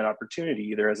was given that opportunity,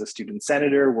 either as a student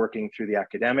senator working through the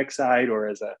academic side, or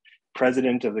as a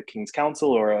president of the King's Council,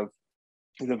 or of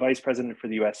the vice president for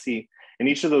the USC. In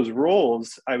each of those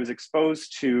roles, I was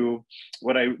exposed to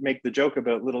what I make the joke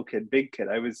about little kid, big kid.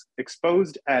 I was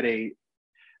exposed at a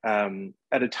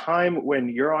time when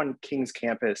you're on King's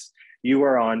campus, you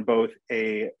are on both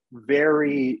a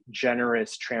very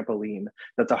generous trampoline,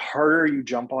 that the harder you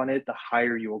jump on it, the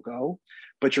higher you'll go.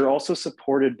 But you're also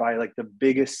supported by like the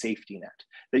biggest safety net,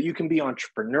 that you can be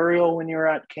entrepreneurial when you're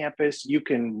at campus. You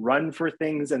can run for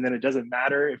things and then it doesn't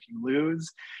matter if you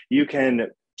lose. You can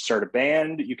start a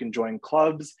band, you can join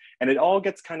clubs, and it all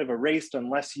gets kind of erased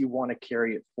unless you want to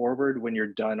carry it forward when you're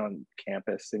done on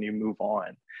campus and you move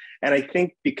on. And I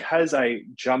think because I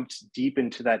jumped deep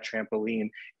into that trampoline,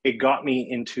 it got me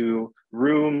into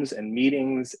rooms and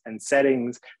meetings and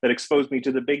settings that exposed me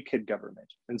to the big kid government.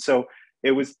 And so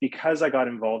it was because I got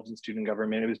involved in student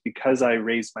government, it was because I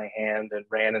raised my hand and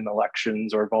ran in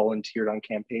elections or volunteered on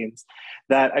campaigns,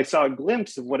 that I saw a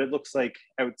glimpse of what it looks like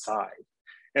outside.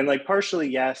 And like partially,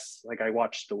 yes, like I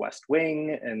watched The West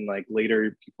Wing, and like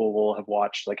later people will have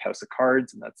watched like House of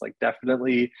Cards, and that's like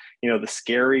definitely, you know, the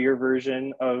scarier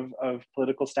version of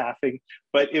political staffing.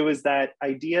 But it was that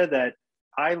idea that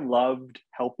I loved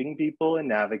helping people and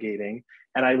navigating,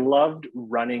 and I loved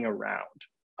running around.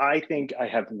 I think I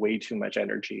have way too much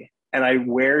energy, and I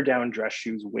wear down dress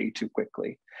shoes way too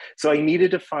quickly. So I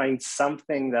needed to find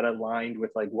something that aligned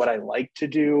with like what I like to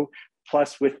do,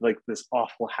 plus with like this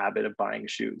awful habit of buying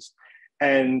shoes.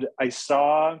 And I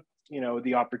saw, you know,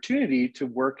 the opportunity to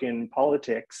work in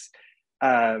politics.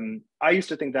 I used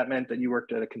to think that meant that you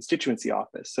worked at a constituency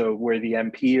office. So where the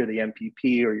MP or the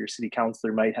MPP or your city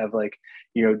councilor might have like,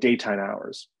 you know, daytime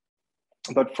hours.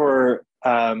 But for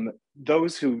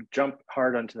those who jump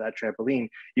hard onto that trampoline,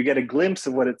 you get a glimpse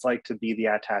of what it's like to be the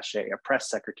attaché, a press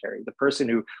secretary, the person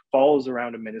who follows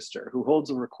around a minister, who holds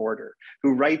a recorder,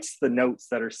 who writes the notes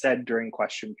that are said during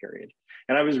question period.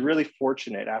 And I was really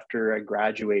fortunate after I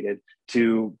graduated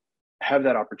to have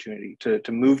that opportunity to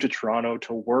move to Toronto,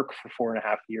 to work for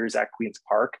 4.5 years at Queen's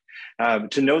Park,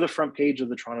 to know the front page of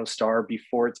the Toronto Star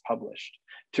before it's published,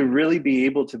 to really be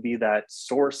able to be that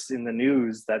source in the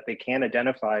news that they can't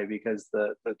identify because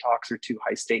the talks are too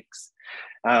high stakes.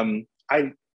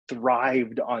 I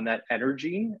thrived on that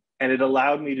energy, and it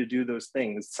allowed me to do those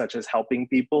things such as helping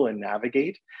people and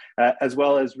navigate, as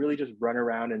well as really just run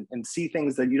around and see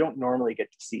things that you don't normally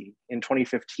get to see. In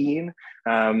 2015,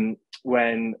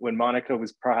 when Monica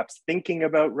was perhaps thinking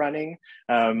about running,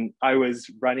 I was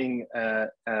running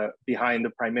behind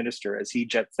the Prime Minister as he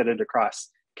jet-setted across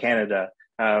Canada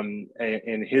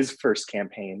in his first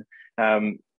campaign.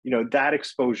 You know, that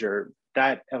exposure,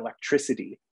 that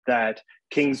electricity that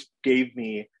King's gave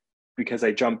me because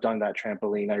I jumped on that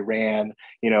trampoline, I ran,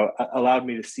 allowed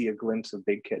me to see a glimpse of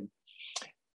Big Kid.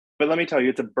 But let me tell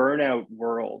you, it's a burnout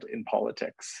world in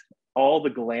politics. All the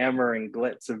glamour and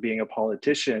glitz of being a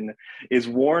politician is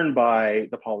worn by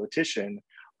the politician.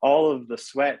 All of the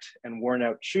sweat and worn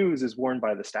out shoes is worn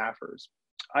by the staffers.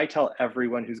 I tell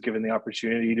everyone who's given the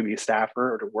opportunity to be a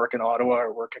staffer or to work in Ottawa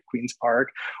or work at Queen's Park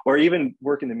or even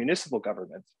work in the municipal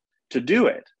government to do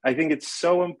it. I think it's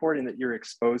so important that you're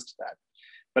exposed to that.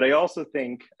 But I also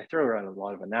think, I throw around a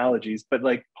lot of analogies, but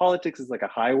like politics is like a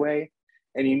highway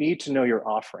and you need to know your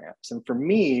off ramps. And for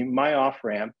me, my off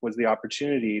ramp was the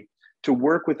opportunity to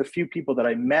work with a few people that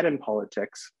I met in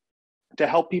politics to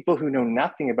help people who know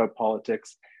nothing about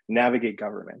politics navigate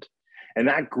government. And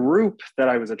that group that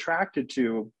I was attracted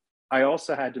to, I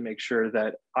also had to make sure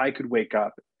that I could wake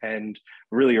up and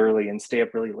really early and stay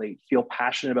up really late, feel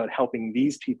passionate about helping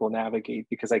these people navigate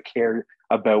because I care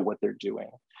about what they're doing.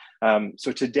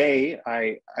 So today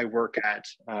I work at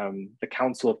the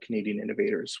Council of Canadian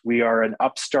Innovators. We are an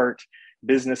upstart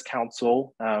business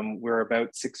council. We're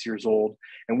about 6 years old,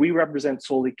 and we represent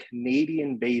solely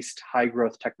Canadian-based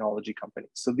high-growth technology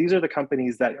companies. So these are the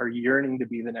companies that are yearning to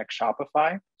be the next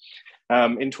Shopify.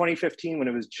 In 2015, when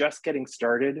it was just getting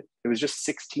started, it was just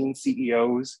 16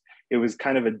 CEOs. It was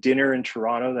kind of a dinner in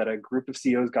Toronto that a group of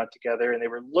CEOs got together and they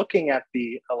were looking at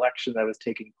the election that was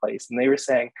taking place. And they were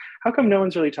saying, how come no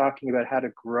one's really talking about how to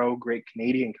grow great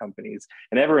Canadian companies?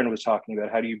 And everyone was talking about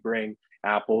how do you bring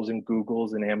Apples and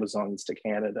Googles and Amazons to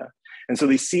Canada. And so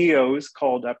these CEOs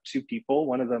called up two people.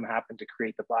 One of them happened to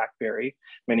create the BlackBerry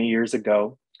many years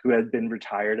ago, who had been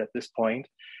retired at this point.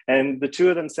 And the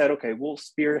two of them said, okay, we'll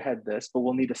spearhead this, but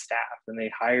we'll need a staff. And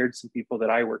they hired some people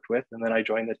that I worked with. And then I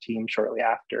joined the team shortly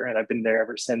after, and I've been there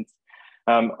ever since.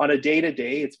 On a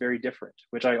day-to-day, it's very different,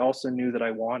 which I also knew that I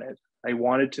wanted. I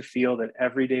wanted to feel that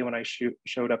every day when I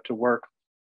showed up to work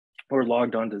or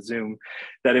logged onto Zoom,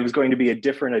 that it was going to be a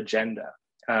different agenda.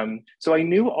 So I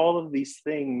knew all of these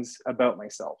things about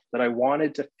myself, that I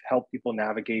wanted to help people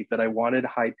navigate, that I wanted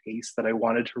high pace, that I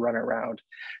wanted to run around.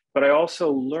 But I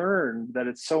also learned that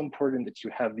it's so important that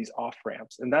you have these off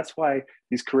ramps. And that's why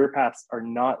these career paths are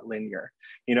not linear.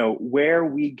 Where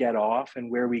we get off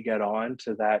and where we get on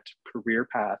to that career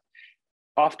path,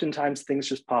 oftentimes things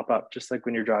just pop up, just like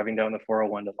when you're driving down the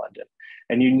 401 to London.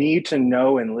 And you need to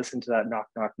know and listen to that knock,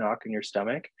 knock, knock in your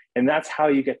stomach. And that's how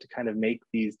you get to kind of make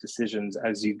these decisions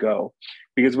as you go.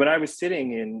 Because when I was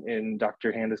sitting in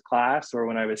Dr. Handa's class, or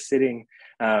when I was sitting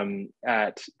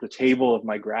at the table of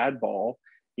my grad ball,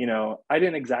 I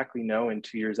didn't exactly know in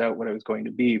 2 years out what I was going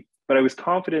to be, but I was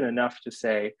confident enough to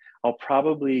say, I'll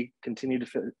probably continue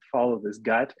to follow this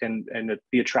gut and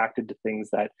be attracted to things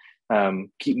that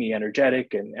keep me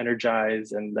energetic and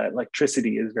energized, and that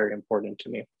electricity is very important to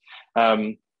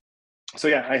me. So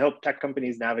yeah, I help tech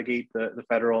companies navigate the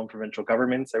federal and provincial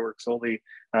governments. I work solely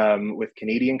with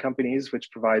Canadian companies, which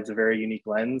provides a very unique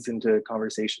lens into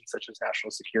conversations such as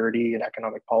national security and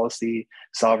economic policy,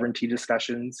 sovereignty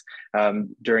discussions.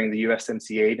 During the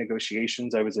USMCA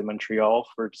negotiations, I was in Montreal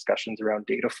for discussions around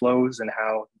data flows and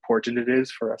how important it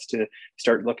is for us to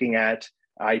start looking at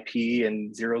IP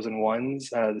and zeros and ones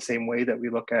the same way that we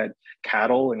look at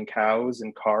cattle and cows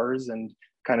and cars and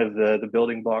kind of the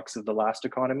building blocks of the last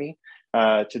economy.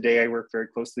 Today, I work very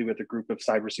closely with a group of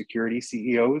cybersecurity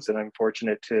CEOs, and I'm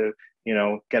fortunate to,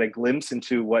 get a glimpse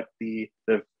into what the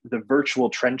virtual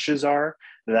trenches are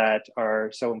that are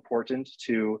so important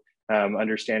to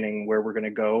understanding where we're going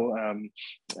to go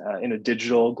in a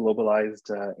digital, globalized,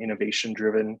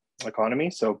 innovation-driven economy.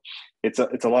 So it's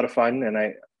a lot of fun, and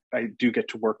I do get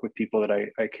to work with people that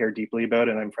I care deeply about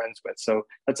and I'm friends with. So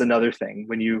that's another thing.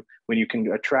 When you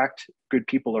can attract good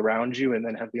people around you and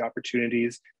then have the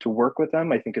opportunities to work with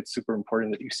them, I think it's super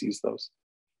important that you seize those.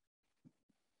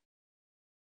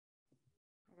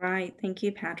 Right. Thank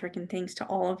you, Patrick. And thanks to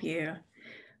all of you.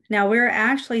 Now we're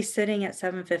actually sitting at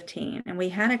 7:15 and we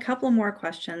had a couple more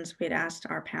questions we'd asked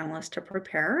our panelists to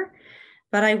prepare,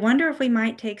 but I wonder if we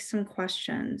might take some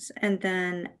questions. And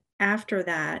then after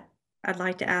that, I'd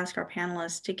like to ask our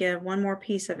panelists to give one more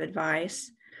piece of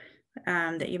advice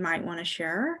that you might want to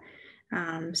share.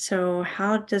 So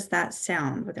how does that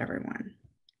sound with everyone?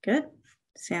 Good.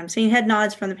 See, I'm seeing head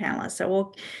nods from the panelists.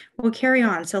 So we'll carry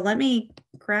on. So let me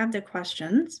grab the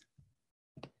questions.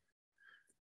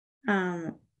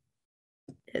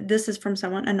 This is from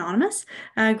someone anonymous.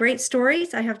 Great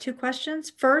stories. I have two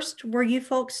questions. First, were you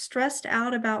folks stressed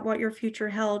out about what your future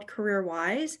held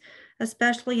career-wise,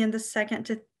 especially in the second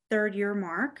to third year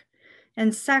mark?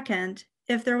 And second,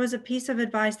 if there was a piece of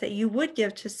advice that you would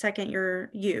give to second year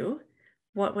you,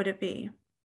 what would it be?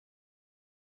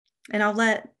 And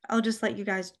I'll just let you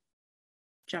guys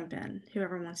jump in,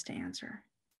 whoever wants to answer.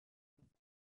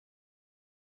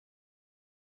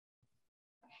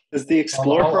 Does the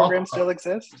Explore I'll- program still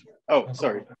exist? Oh,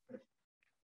 sorry.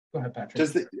 Go ahead, Patrick.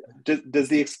 Does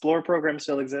the Explore program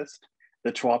still exist?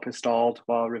 The Trois Pistoles,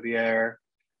 Trois Rivières,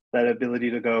 that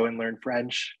ability to go and learn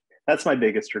French. That's my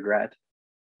biggest regret.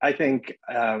 I think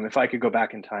if I could go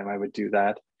back in time, I would do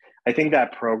that. I think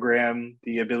that program,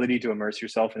 the ability to immerse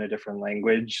yourself in a different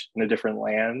language, in a different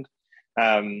land,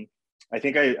 I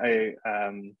think I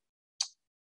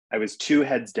was two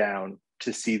heads down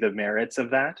to see the merits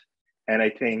of that. And I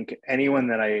think anyone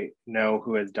that I know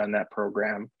who has done that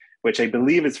program, which I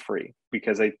believe is free,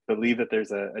 because I believe that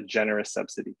there's a generous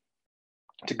subsidy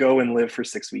to go and live for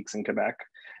 6 weeks in Quebec.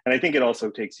 And I think it also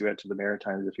takes you out to the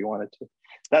Maritimes if you wanted to.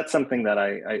 That's something that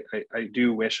I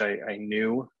do wish I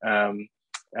knew.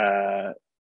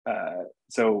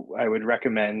 So I would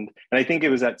recommend, and I think it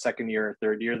was that second year or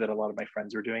third year that a lot of my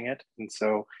friends were doing it. And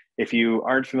so if you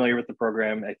aren't familiar with the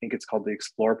program, I think it's called the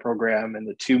Explore program. And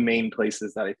the two main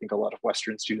places that I think a lot of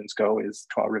Western students go is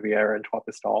Trois Rivières and Trois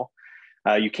Pistoles.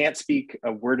 You can't speak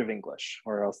a word of English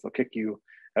or else they'll kick you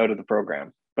out of the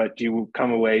program. But you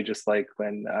come away just like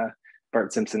when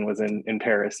Bart Simpson was in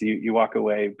Paris, you walk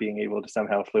away being able to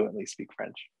somehow fluently speak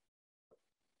French.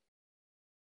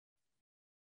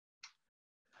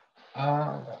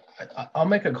 I'll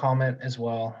make a comment as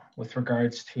well with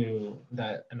regards to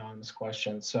that anonymous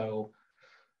question. So,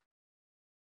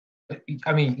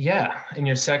 I mean, yeah, in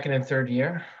your second and third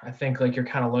year, I think like you're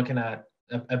kind of looking at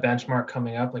a benchmark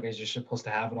coming up, like as you're supposed to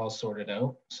have it all sorted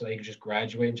out so that you can just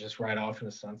graduate and just ride off in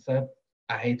the sunset.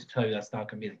 I hate to tell you that's not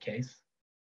going to be the case,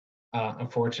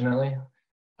 unfortunately.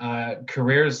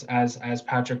 Careers, as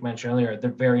Patrick mentioned earlier,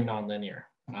 they're very nonlinear.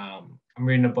 I'm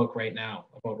reading a book right now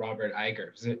about Robert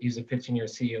Iger. He's a 15-year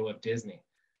CEO of Disney.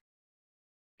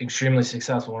 Extremely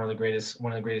successful, one of the greatest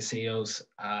CEOs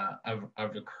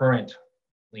of the current,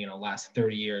 last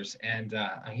 30 years. And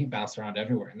he bounced around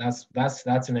everywhere. And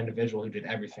that's an individual who did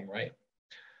everything right.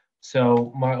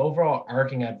 So my overall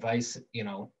arcing advice,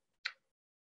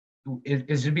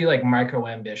 is to be like micro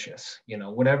ambitious.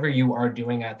 Whatever you are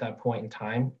doing at that point in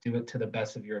time, do it to the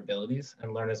best of your abilities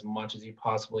and learn as much as you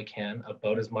possibly can,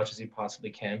 about as much as you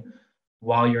possibly can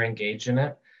while you're engaged in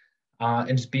it.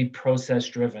 And just be process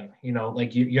driven. There's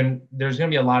going to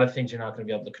be a lot of things you're not going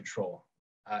to be able to control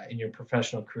in your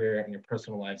professional career and your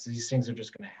personal lives. These things are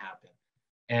just going to happen.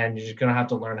 And you're just going to have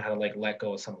to learn how to let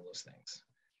go of some of those things.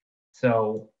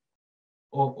 So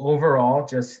overall,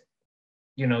 just,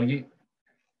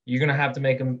 you're going to have to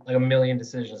make a million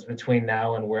decisions between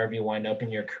now and wherever you wind up in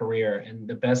your career. And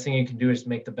the best thing you can do is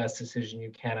make the best decision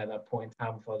you can at that point in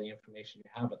time with all the information you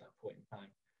have at that point in time.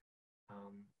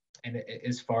 And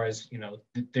as far as,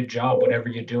 the job, whatever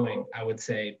you're doing, I would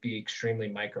say be extremely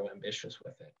micro ambitious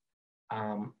with it.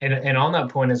 And on that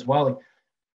point as well,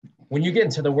 when you get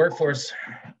into the workforce,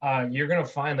 you're going to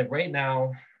find like right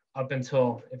now, up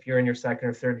until if you're in your second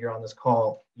or third year on this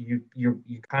call, you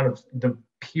kind of, the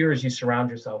peers you surround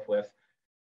yourself with,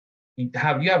 you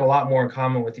have a lot more in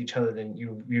common with each other than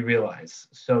you realize.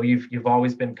 So you've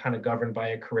always been kind of governed by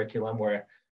a curriculum where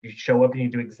you show up and you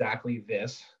do exactly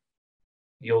this,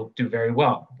 you'll do very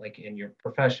well, like in your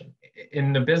profession.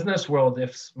 In the business world,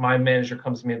 if my manager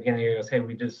comes to me at the beginning of the year and goes, hey,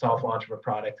 we did a soft launch of a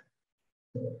product,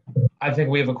 I think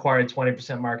we've acquired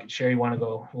 20% market share. You want to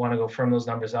go firm those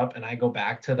numbers up? And I go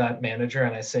back to that manager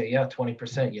and I say, yeah,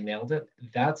 20%, you nailed it.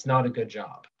 That's not a good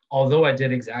job. Although I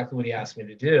did exactly what he asked me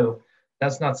to do,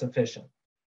 that's not sufficient.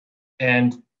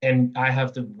 And I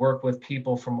have to work with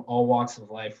people from all walks of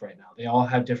life right now. They all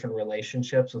have different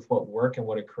relationships with what work and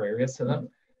what a career is to them.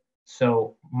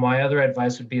 So my other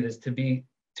advice would be this, to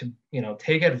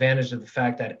take advantage of the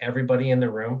fact that everybody in the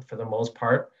room, for the most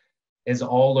part, is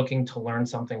all looking to learn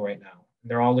something right now.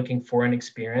 They're all looking for an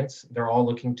experience. They're all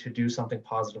looking to do something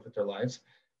positive with their lives.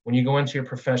 When you go into your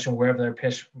profession, wherever their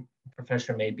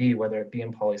profession may be, whether it be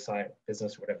in poli-sci,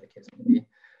 business, whatever the case may be,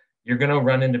 you're going to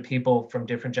run into people from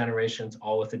different generations,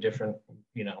 all with the different,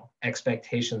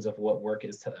 expectations of what work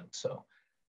is to them. So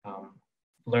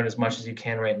learn as much as you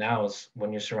can right now is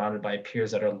when you're surrounded by peers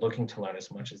that are looking to learn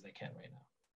as much as they can right now.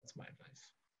 That's my advice.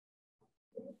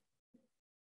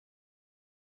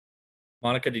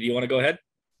 Monica, did you want to go ahead?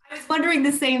 I was wondering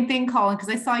the same thing, Colin, because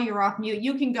I saw you were off mute.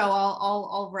 You can go.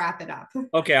 I'll wrap it up.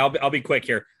 Okay, I'll be quick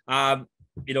here.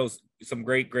 Some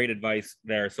great advice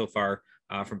there so far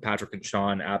from Patrick and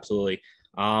Sean. Absolutely.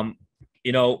 When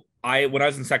I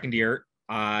was in second year,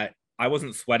 I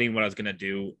wasn't sweating what I was going to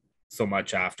do so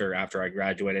much after I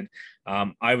graduated.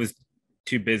 I was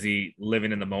too busy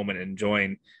living in the moment, and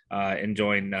enjoying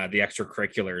the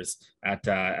extracurriculars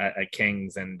at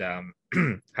King's, and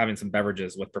having some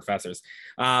beverages with professors.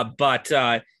 But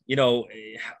you know,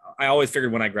 I always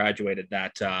figured when I graduated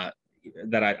that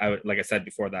I like I said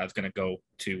before, that I was going to go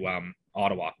to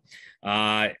Ottawa.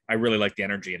 I really like the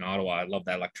energy in Ottawa. I love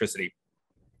that electricity,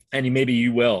 and maybe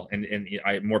you will, and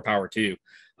more power to you.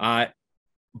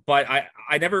 But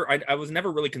I was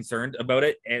never really concerned about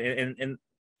it, and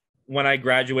when I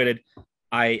graduated,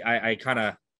 I kind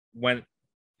of went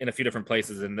in a few different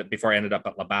places, and before I ended up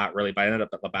at Labatt, really, but I ended up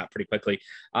at Labatt pretty quickly.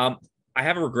 I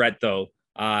have a regret though.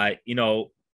 You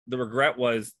know,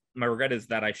 my regret is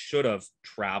that I should have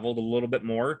traveled a little bit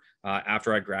more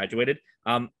after I graduated.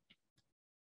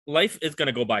 Life is going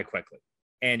to go by quickly,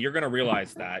 and you're going to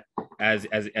realize that as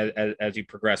you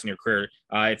progress in your career.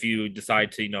 If you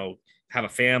decide to, you know, have a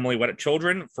family,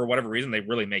 children, for whatever reason, they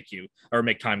really make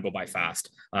time go by fast.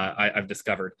 I've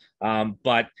discovered.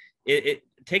 But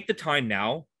take the time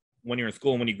now when you're in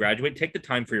school and when you graduate, take the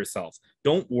time for yourself.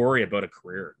 Don't worry about a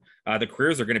career. The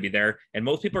careers are going to be there, and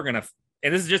most people are going to,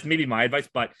 and this is just maybe my advice,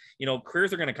 but you know,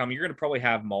 careers are going to come. You're going to probably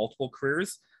have multiple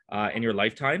careers in your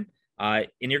lifetime, and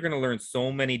you're going to learn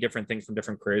so many different things from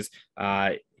different careers.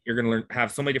 You're going to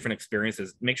have so many different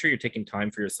experiences. Make sure you're taking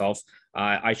time for yourself.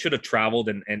 I should have traveled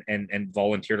and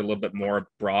volunteered a little bit more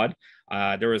abroad.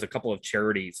 There was a couple of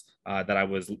charities that I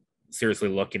was seriously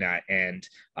looking at, and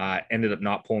ended up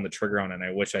not pulling the trigger on, and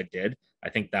I wish I did. I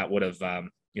think that would have,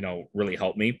 you know, really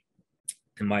helped me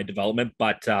in my development.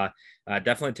 But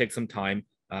definitely take some time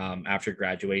after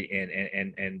graduate,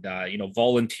 and you know,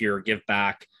 volunteer, give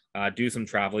back. Do some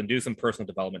traveling, do some personal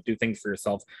development, do things for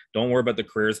yourself. Don't worry about the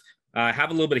careers. Have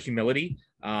a little bit of humility,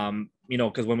 you know,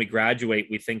 because when we graduate,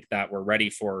 we think that we're ready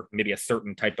for maybe a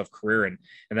certain type of career, and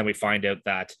then we find out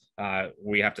that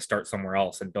we have to start somewhere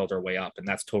else and build our way up, and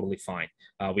that's totally fine.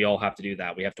 We all have to do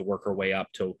that. We have to work our way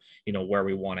up to, you know, where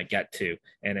we want to get to,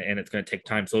 and it's going to take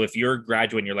time. So if you're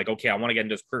graduating, you're like, okay, I want to get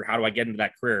into this career. How do I get into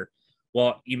that career?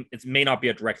 Well, it may not be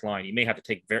a direct line. You may have to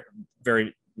take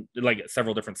very like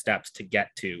several different steps to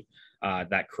get to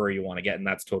that career you want to get, and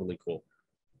that's totally cool.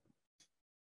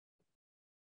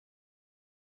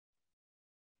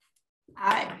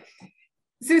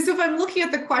 So if I'm looking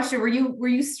at the question, were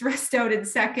you stressed out in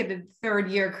second and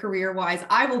third year career wise?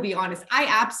 I will be honest, I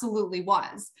absolutely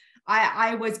was.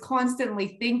 I was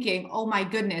constantly thinking, oh my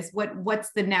goodness,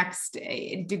 what's the next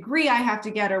degree I have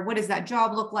to get, or what does that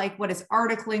job look like? What does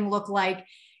articling look like?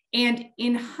 And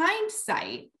in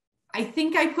hindsight, I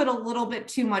think I put a little bit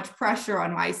too much pressure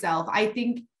on myself. I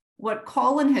think what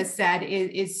Colin has said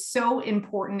is so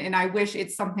important, and I wish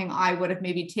it's something I would have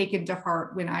maybe taken to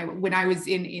heart when I was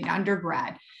in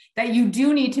undergrad, that you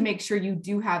do need to make sure you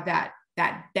do have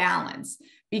that balance,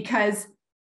 because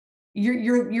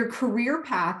your career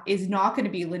path is not going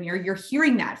to be linear. You're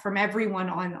hearing that from everyone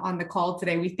on the call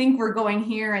today. We think we're going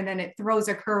here, and then it throws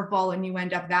a curveball and you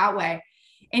end up that way.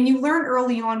 And you learn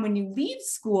early on when you leave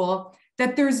school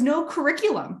that there's no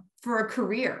curriculum for a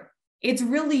career. It's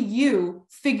really you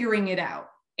figuring it out.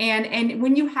 And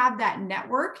when you have that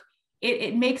network,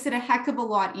 it makes it a heck of a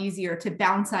lot easier to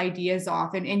bounce ideas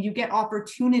off, and you get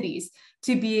opportunities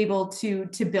to be able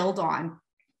to build on.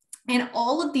 And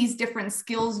all of these different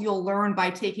skills you'll learn by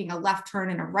taking a left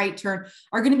turn and a right turn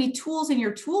are going to be tools in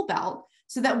your tool belt,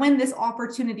 so that when this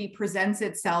opportunity presents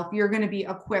itself, you're going to be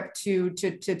equipped to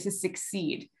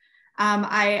succeed.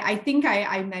 I think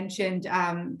I mentioned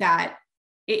that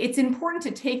it's important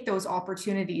to take those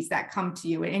opportunities that come to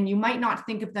you, and you might not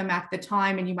think of them at the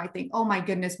time, and you might think, oh my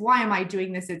goodness, why am I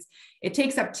doing this? It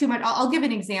takes up too much. I'll give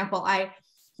an example.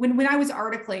 When I was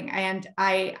articling and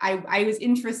I was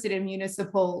interested in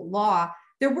municipal law,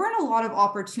 there weren't a lot of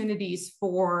opportunities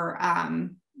for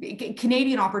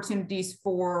Canadian opportunities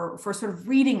for sort of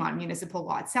reading on municipal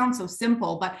law. It sounds so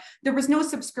simple, but there was no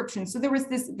subscription. So there was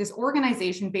this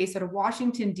organization based out of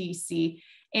Washington, D.C.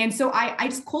 And so I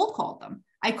just cold called them.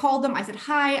 I called them. I said,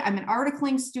 hi, I'm an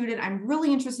articling student. I'm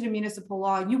really interested in municipal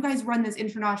law. You guys run this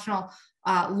International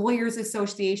Lawyers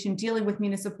Association dealing with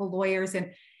municipal lawyers.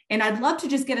 And I'd love to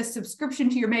just get a subscription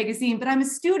to your magazine, but I'm a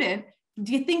student.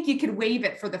 Do you think you could waive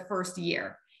it for the first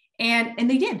year? And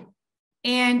they did.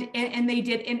 And they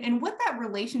did. And what that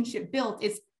relationship built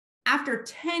is, after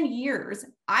 10 years,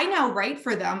 I now write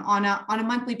for them on a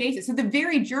monthly basis. So the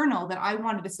very journal that I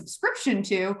wanted a subscription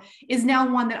to is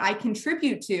now one that I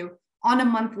contribute to on a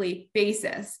monthly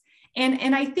basis.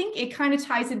 And I think it kind of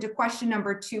ties into question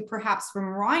number 2, perhaps from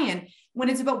Ryan, when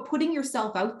it's about putting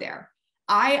yourself out there.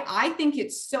 I think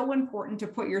it's so important to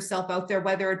put yourself out there,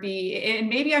 whether it be, and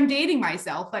maybe I'm dating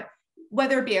myself, but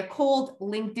whether it be a cold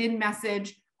LinkedIn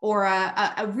message, or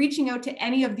a reaching out to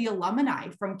any of the alumni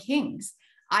from King's.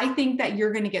 I think that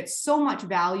you're going to get so much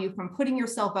value from putting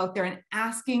yourself out there and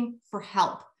asking for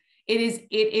help. It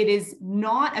is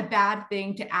not a bad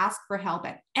thing to ask for help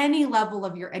at any level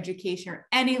of your education or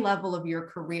any level of your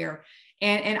career.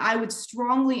 And I would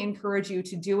strongly encourage you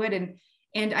to do it.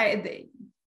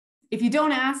 If you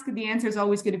don't ask, the answer is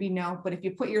always going to be no. But if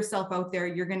you put yourself out there,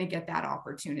 you're going to get that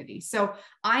opportunity. So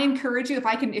I encourage you,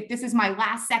 if this is my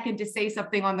last second to say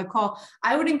something on the call,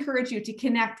 I would encourage you to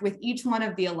connect with each one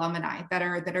of the alumni that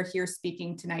are here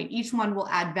speaking tonight. Each one will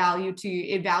add value to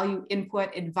you, value,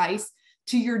 input, advice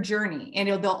to your journey. And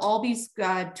they'll all be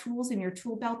tools in your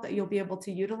tool belt that you'll be able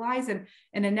to utilize, and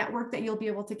a network that you'll be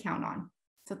able to count on.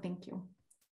 So thank you.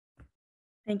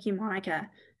 Thank you, Monica.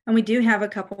 And we do have a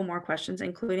couple more questions,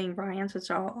 including Ryan's,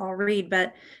 which I'll read.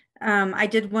 But I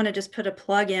did want to just put a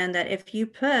plug in that if you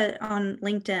put on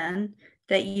LinkedIn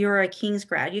that you're a King's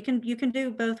grad, you can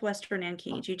do both Western and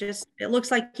King's. It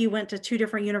looks like you went to two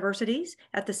different universities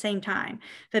at the same time.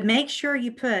 But make sure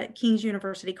you put King's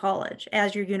University College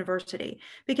as your university,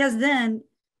 because then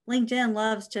LinkedIn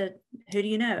loves to, who do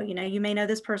you know? You may know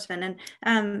this person,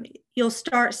 and you'll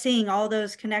start seeing all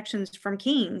those connections from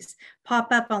King's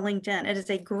pop up on LinkedIn. It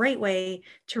is a great way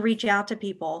to reach out to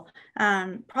people,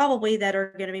 probably that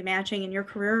are going to be matching in your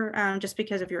career, just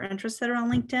because of your interests that are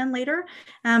on LinkedIn later,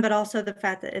 but also the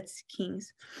fact that it's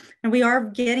King's. And we are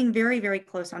getting very, very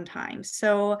close on time.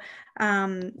 So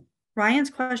Ryan's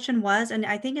question was, and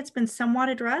I think it's been somewhat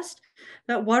addressed,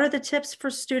 but what are the tips for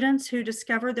students who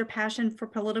discover their passion for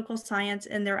political science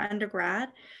in their undergrad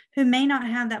who may not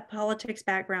have that politics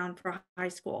background for high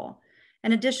school?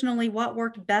 And additionally, what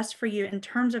worked best for you in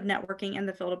terms of networking in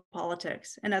the field of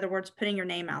politics? In other words, putting your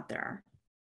name out there.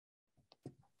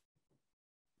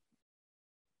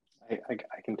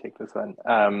 I can take this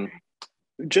one.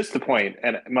 Just the point,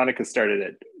 and Monica started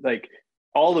it, like,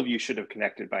 all of you should have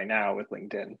connected by now with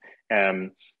LinkedIn.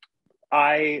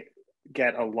 I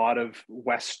get a lot of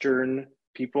Western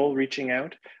people reaching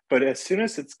out, but as soon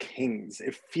as it's King's,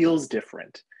 it feels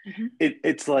different. Mm-hmm.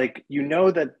 It's like,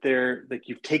 that they're like,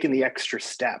 you've taken the extra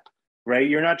step, right?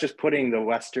 You're not just putting the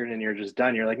Western and you're just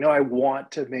done. You're like, no, I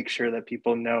want to make sure that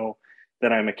people know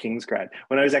that I'm a King's grad.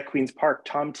 When I was at Queen's Park,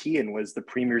 Tom Teehan was the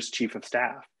Premier's chief of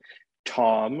staff.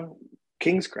 Tom,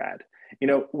 King's grad.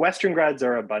 Western grads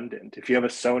are abundant. If you have a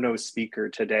Sonos speaker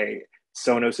today,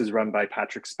 Sonos is run by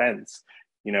Patrick Spence,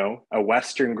 a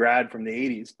Western grad from the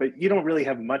 80s, but you don't really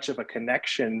have much of a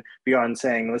connection beyond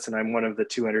saying, listen, I'm one of the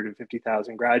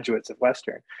 250,000 graduates of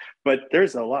Western. But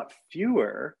there's a lot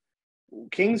fewer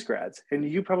King's grads, and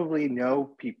you probably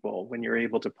know people when you're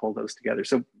able to pull those together.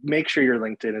 So make sure your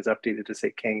LinkedIn is updated to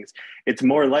say King's. It's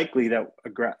more likely that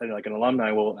an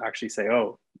alumni will actually say,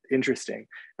 oh, interesting.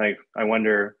 Like, I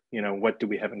wonder, what do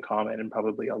we have in common? And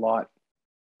probably a lot.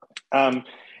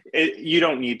 You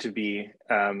don't need to be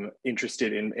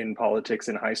interested in politics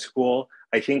in high school.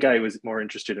 I think I was more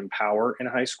interested in power in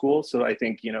high school. So I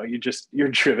think, you're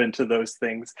driven to those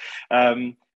things.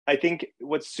 I think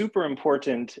what's super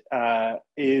important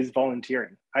is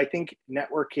volunteering. I think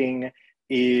networking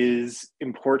is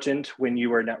important when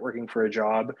you are networking for a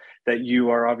job, that you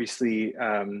are obviously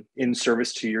in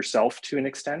service to yourself to an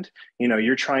extent.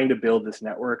 You're trying to build this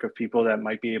network of people that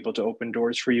might be able to open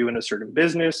doors for you in a certain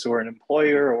business or an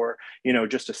employer or,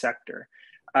 just a sector.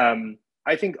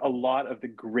 I think a lot of the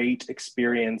great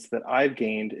experience that I've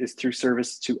gained is through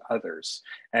service to others.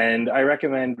 And I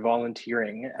recommend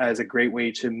volunteering as a great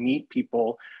way to meet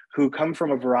people who come from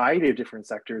a variety of different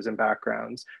sectors and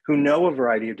backgrounds, who know a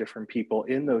variety of different people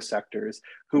in those sectors,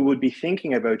 who would be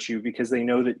thinking about you because they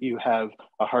know that you have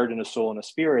a heart and a soul and a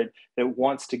spirit that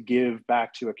wants to give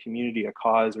back to a community, a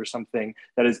cause, or something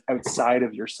that is outside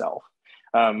of yourself.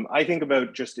 I think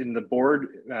about just in the board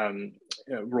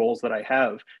roles that I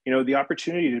have, the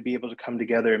opportunity to be able to come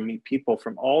together and meet people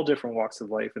from all different walks of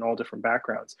life and all different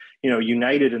backgrounds,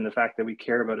 united in the fact that we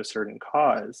care about a certain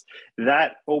cause,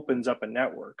 that opens up a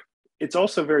network. It's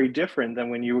also very different than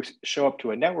when you show up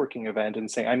to a networking event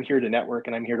and say, I'm here to network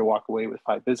and I'm here to walk away with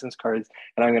 5 business cards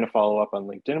and I'm going to follow up on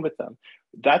LinkedIn with them.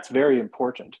 That's very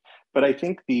important. But I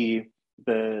think the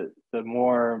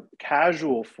more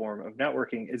casual form of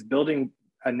networking is building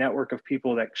a network of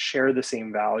people that share the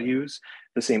same values,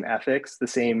 the same ethics, the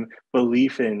same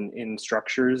belief in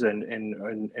structures and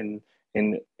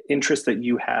interests that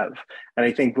you have. And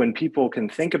I think when people can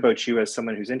think about you as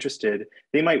someone who's interested,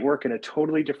 they might work in a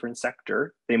totally different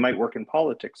sector. They might work in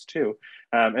politics too,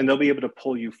 and they'll be able to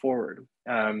pull you forward.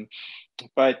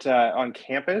 But on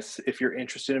campus, if you're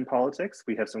interested in politics,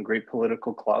 we have some great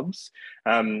political clubs.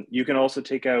 You can also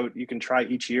you can try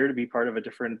each year to be part of a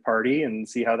different party and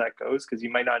see how that goes, because you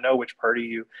might not know which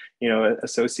party you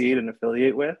associate and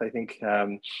affiliate with. I think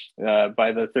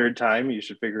by the third time you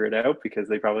should figure it out, because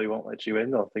they probably won't let you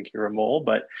in. They'll think you're a mole.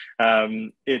 But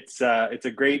it's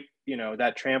a great,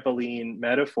 that trampoline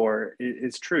metaphor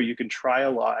is true. You can try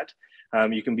a lot.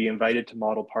 You can be invited to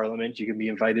model parliament. You can be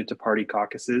invited to party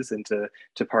caucuses and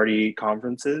to party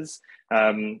conferences.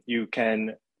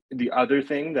 The other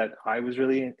thing that I was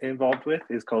really involved with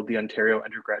is called the Ontario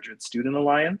Undergraduate Student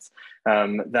Alliance.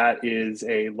 That is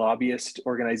a lobbyist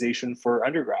organization for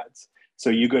undergrads. So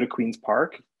you go to Queen's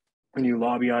Park and you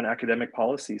lobby on academic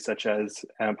policy, such as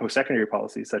post-secondary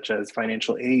policy, such as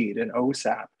financial aid and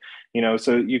OSAP.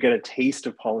 So you get a taste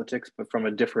of politics, but from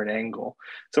a different angle.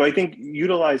 So I think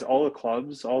utilize all the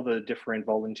clubs, all the different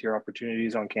volunteer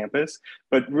opportunities on campus,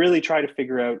 but really try to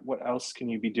figure out what else can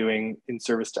you be doing in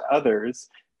service to others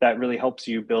that really helps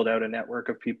you build out a network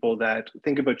of people that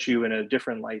think about you in a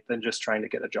different light than just trying to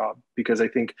get a job. Because I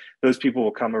think those people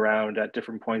will come around at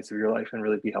different points of your life and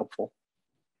really be helpful.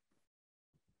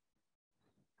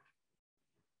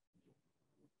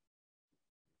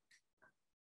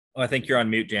 Oh, I think you're on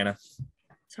mute, Jana.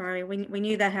 Sorry, we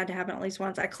knew that had to happen at least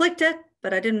once. I clicked it,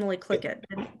 but I didn't really click it.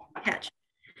 Didn't catch.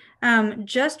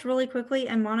 Just really quickly,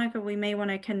 and Monica, we may want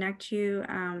to connect you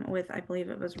with, I believe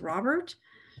it was Robert,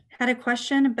 had a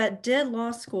question, but did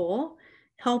law school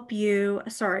help you,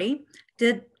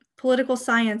 did political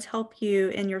science help you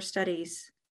in your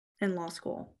studies in law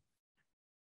school?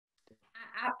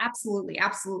 Absolutely.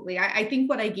 Absolutely. I think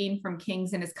what I gained from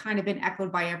King's, and has kind of been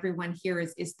echoed by everyone here,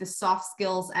 is the soft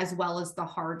skills as well as the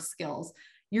hard skills.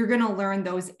 You're going to learn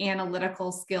those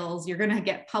analytical skills. You're going to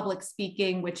get public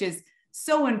speaking, which is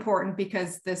so important,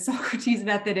 because the Socrates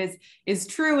method is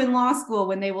true in law school,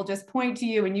 when they will just point to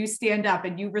you and you stand up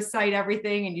and you recite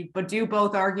everything and you do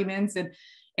both arguments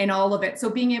and all of it. So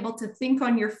being able to think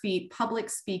on your feet, public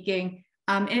speaking,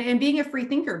 and being a free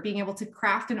thinker, being able to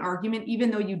craft an argument even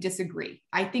though you disagree.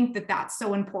 I think that that's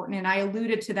so important. And I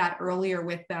alluded to that earlier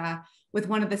with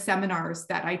one of the seminars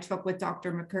that I took with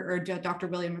Dr.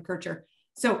 William McKercher.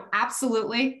 So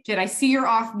absolutely, did I see you're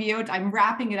off mute? I'm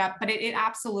wrapping it up, but it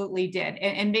absolutely did.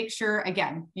 And make sure,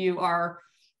 again,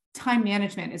 time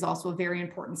management is also a very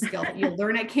important skill that you'll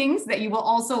learn at King's, that you will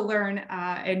also learn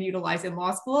and utilize in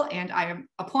law school. And I am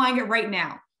applying it right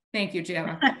now. Thank you,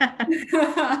 Jana.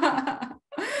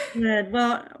 Good.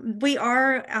 Well, we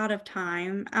are out of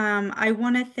time. I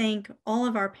want to thank all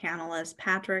of our panelists,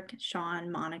 Patrick, Sean,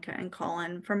 Monica, and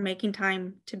Colin, for making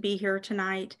time to be here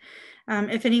tonight.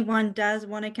 If anyone does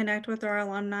want to connect with our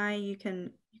alumni, you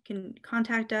can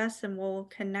contact us and we'll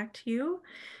connect you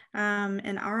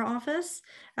in our office.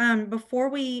 Before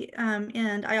we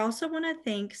end, I also want to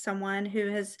thank someone who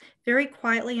has very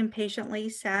quietly and patiently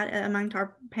sat among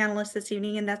our panelists this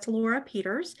evening, and that's Laura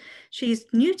Peters. She's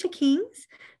new to King's.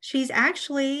 She's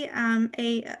actually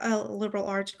a liberal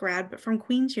arts grad, but from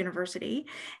Queen's University,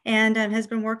 and has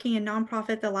been working in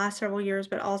nonprofit the last several years,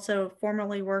 but also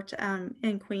formerly worked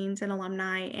in Queen's and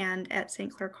alumni and at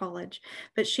St. Clair College.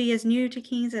 But she is new to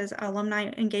King's as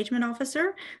Alumni Engagement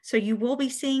Officer, so you will be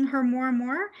seeing her more and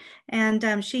more.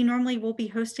 And she normally will be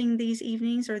hosting these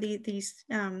evenings or these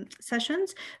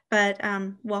sessions, but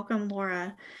welcome,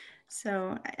 Laura.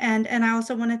 So, and I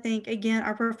also want to thank again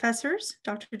our professors,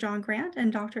 Dr. John Grant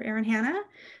and Dr. Aaron Hanna,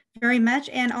 very much.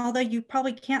 And although you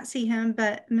probably can't see him,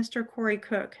 but Mr. Corey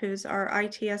Cook, who's our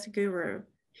ITS guru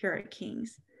here at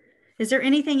King's. Is there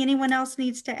anything anyone else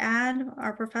needs to add,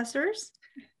 our professors?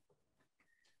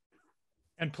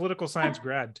 And political science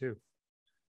grad too.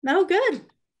 No, good.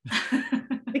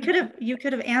 You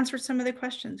could have answered some of the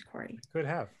questions, Corey. Could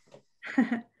have.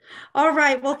 All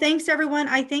right. Well, thanks, everyone.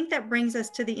 I think that brings us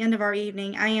to the end of our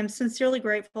evening. I am sincerely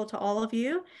grateful to all of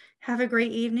you. Have a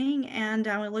great evening, and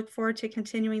we look forward to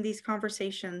continuing these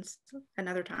conversations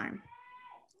another time.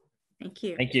 Thank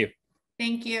you. Thank you.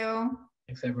 Thank you.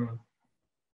 Thanks, everyone.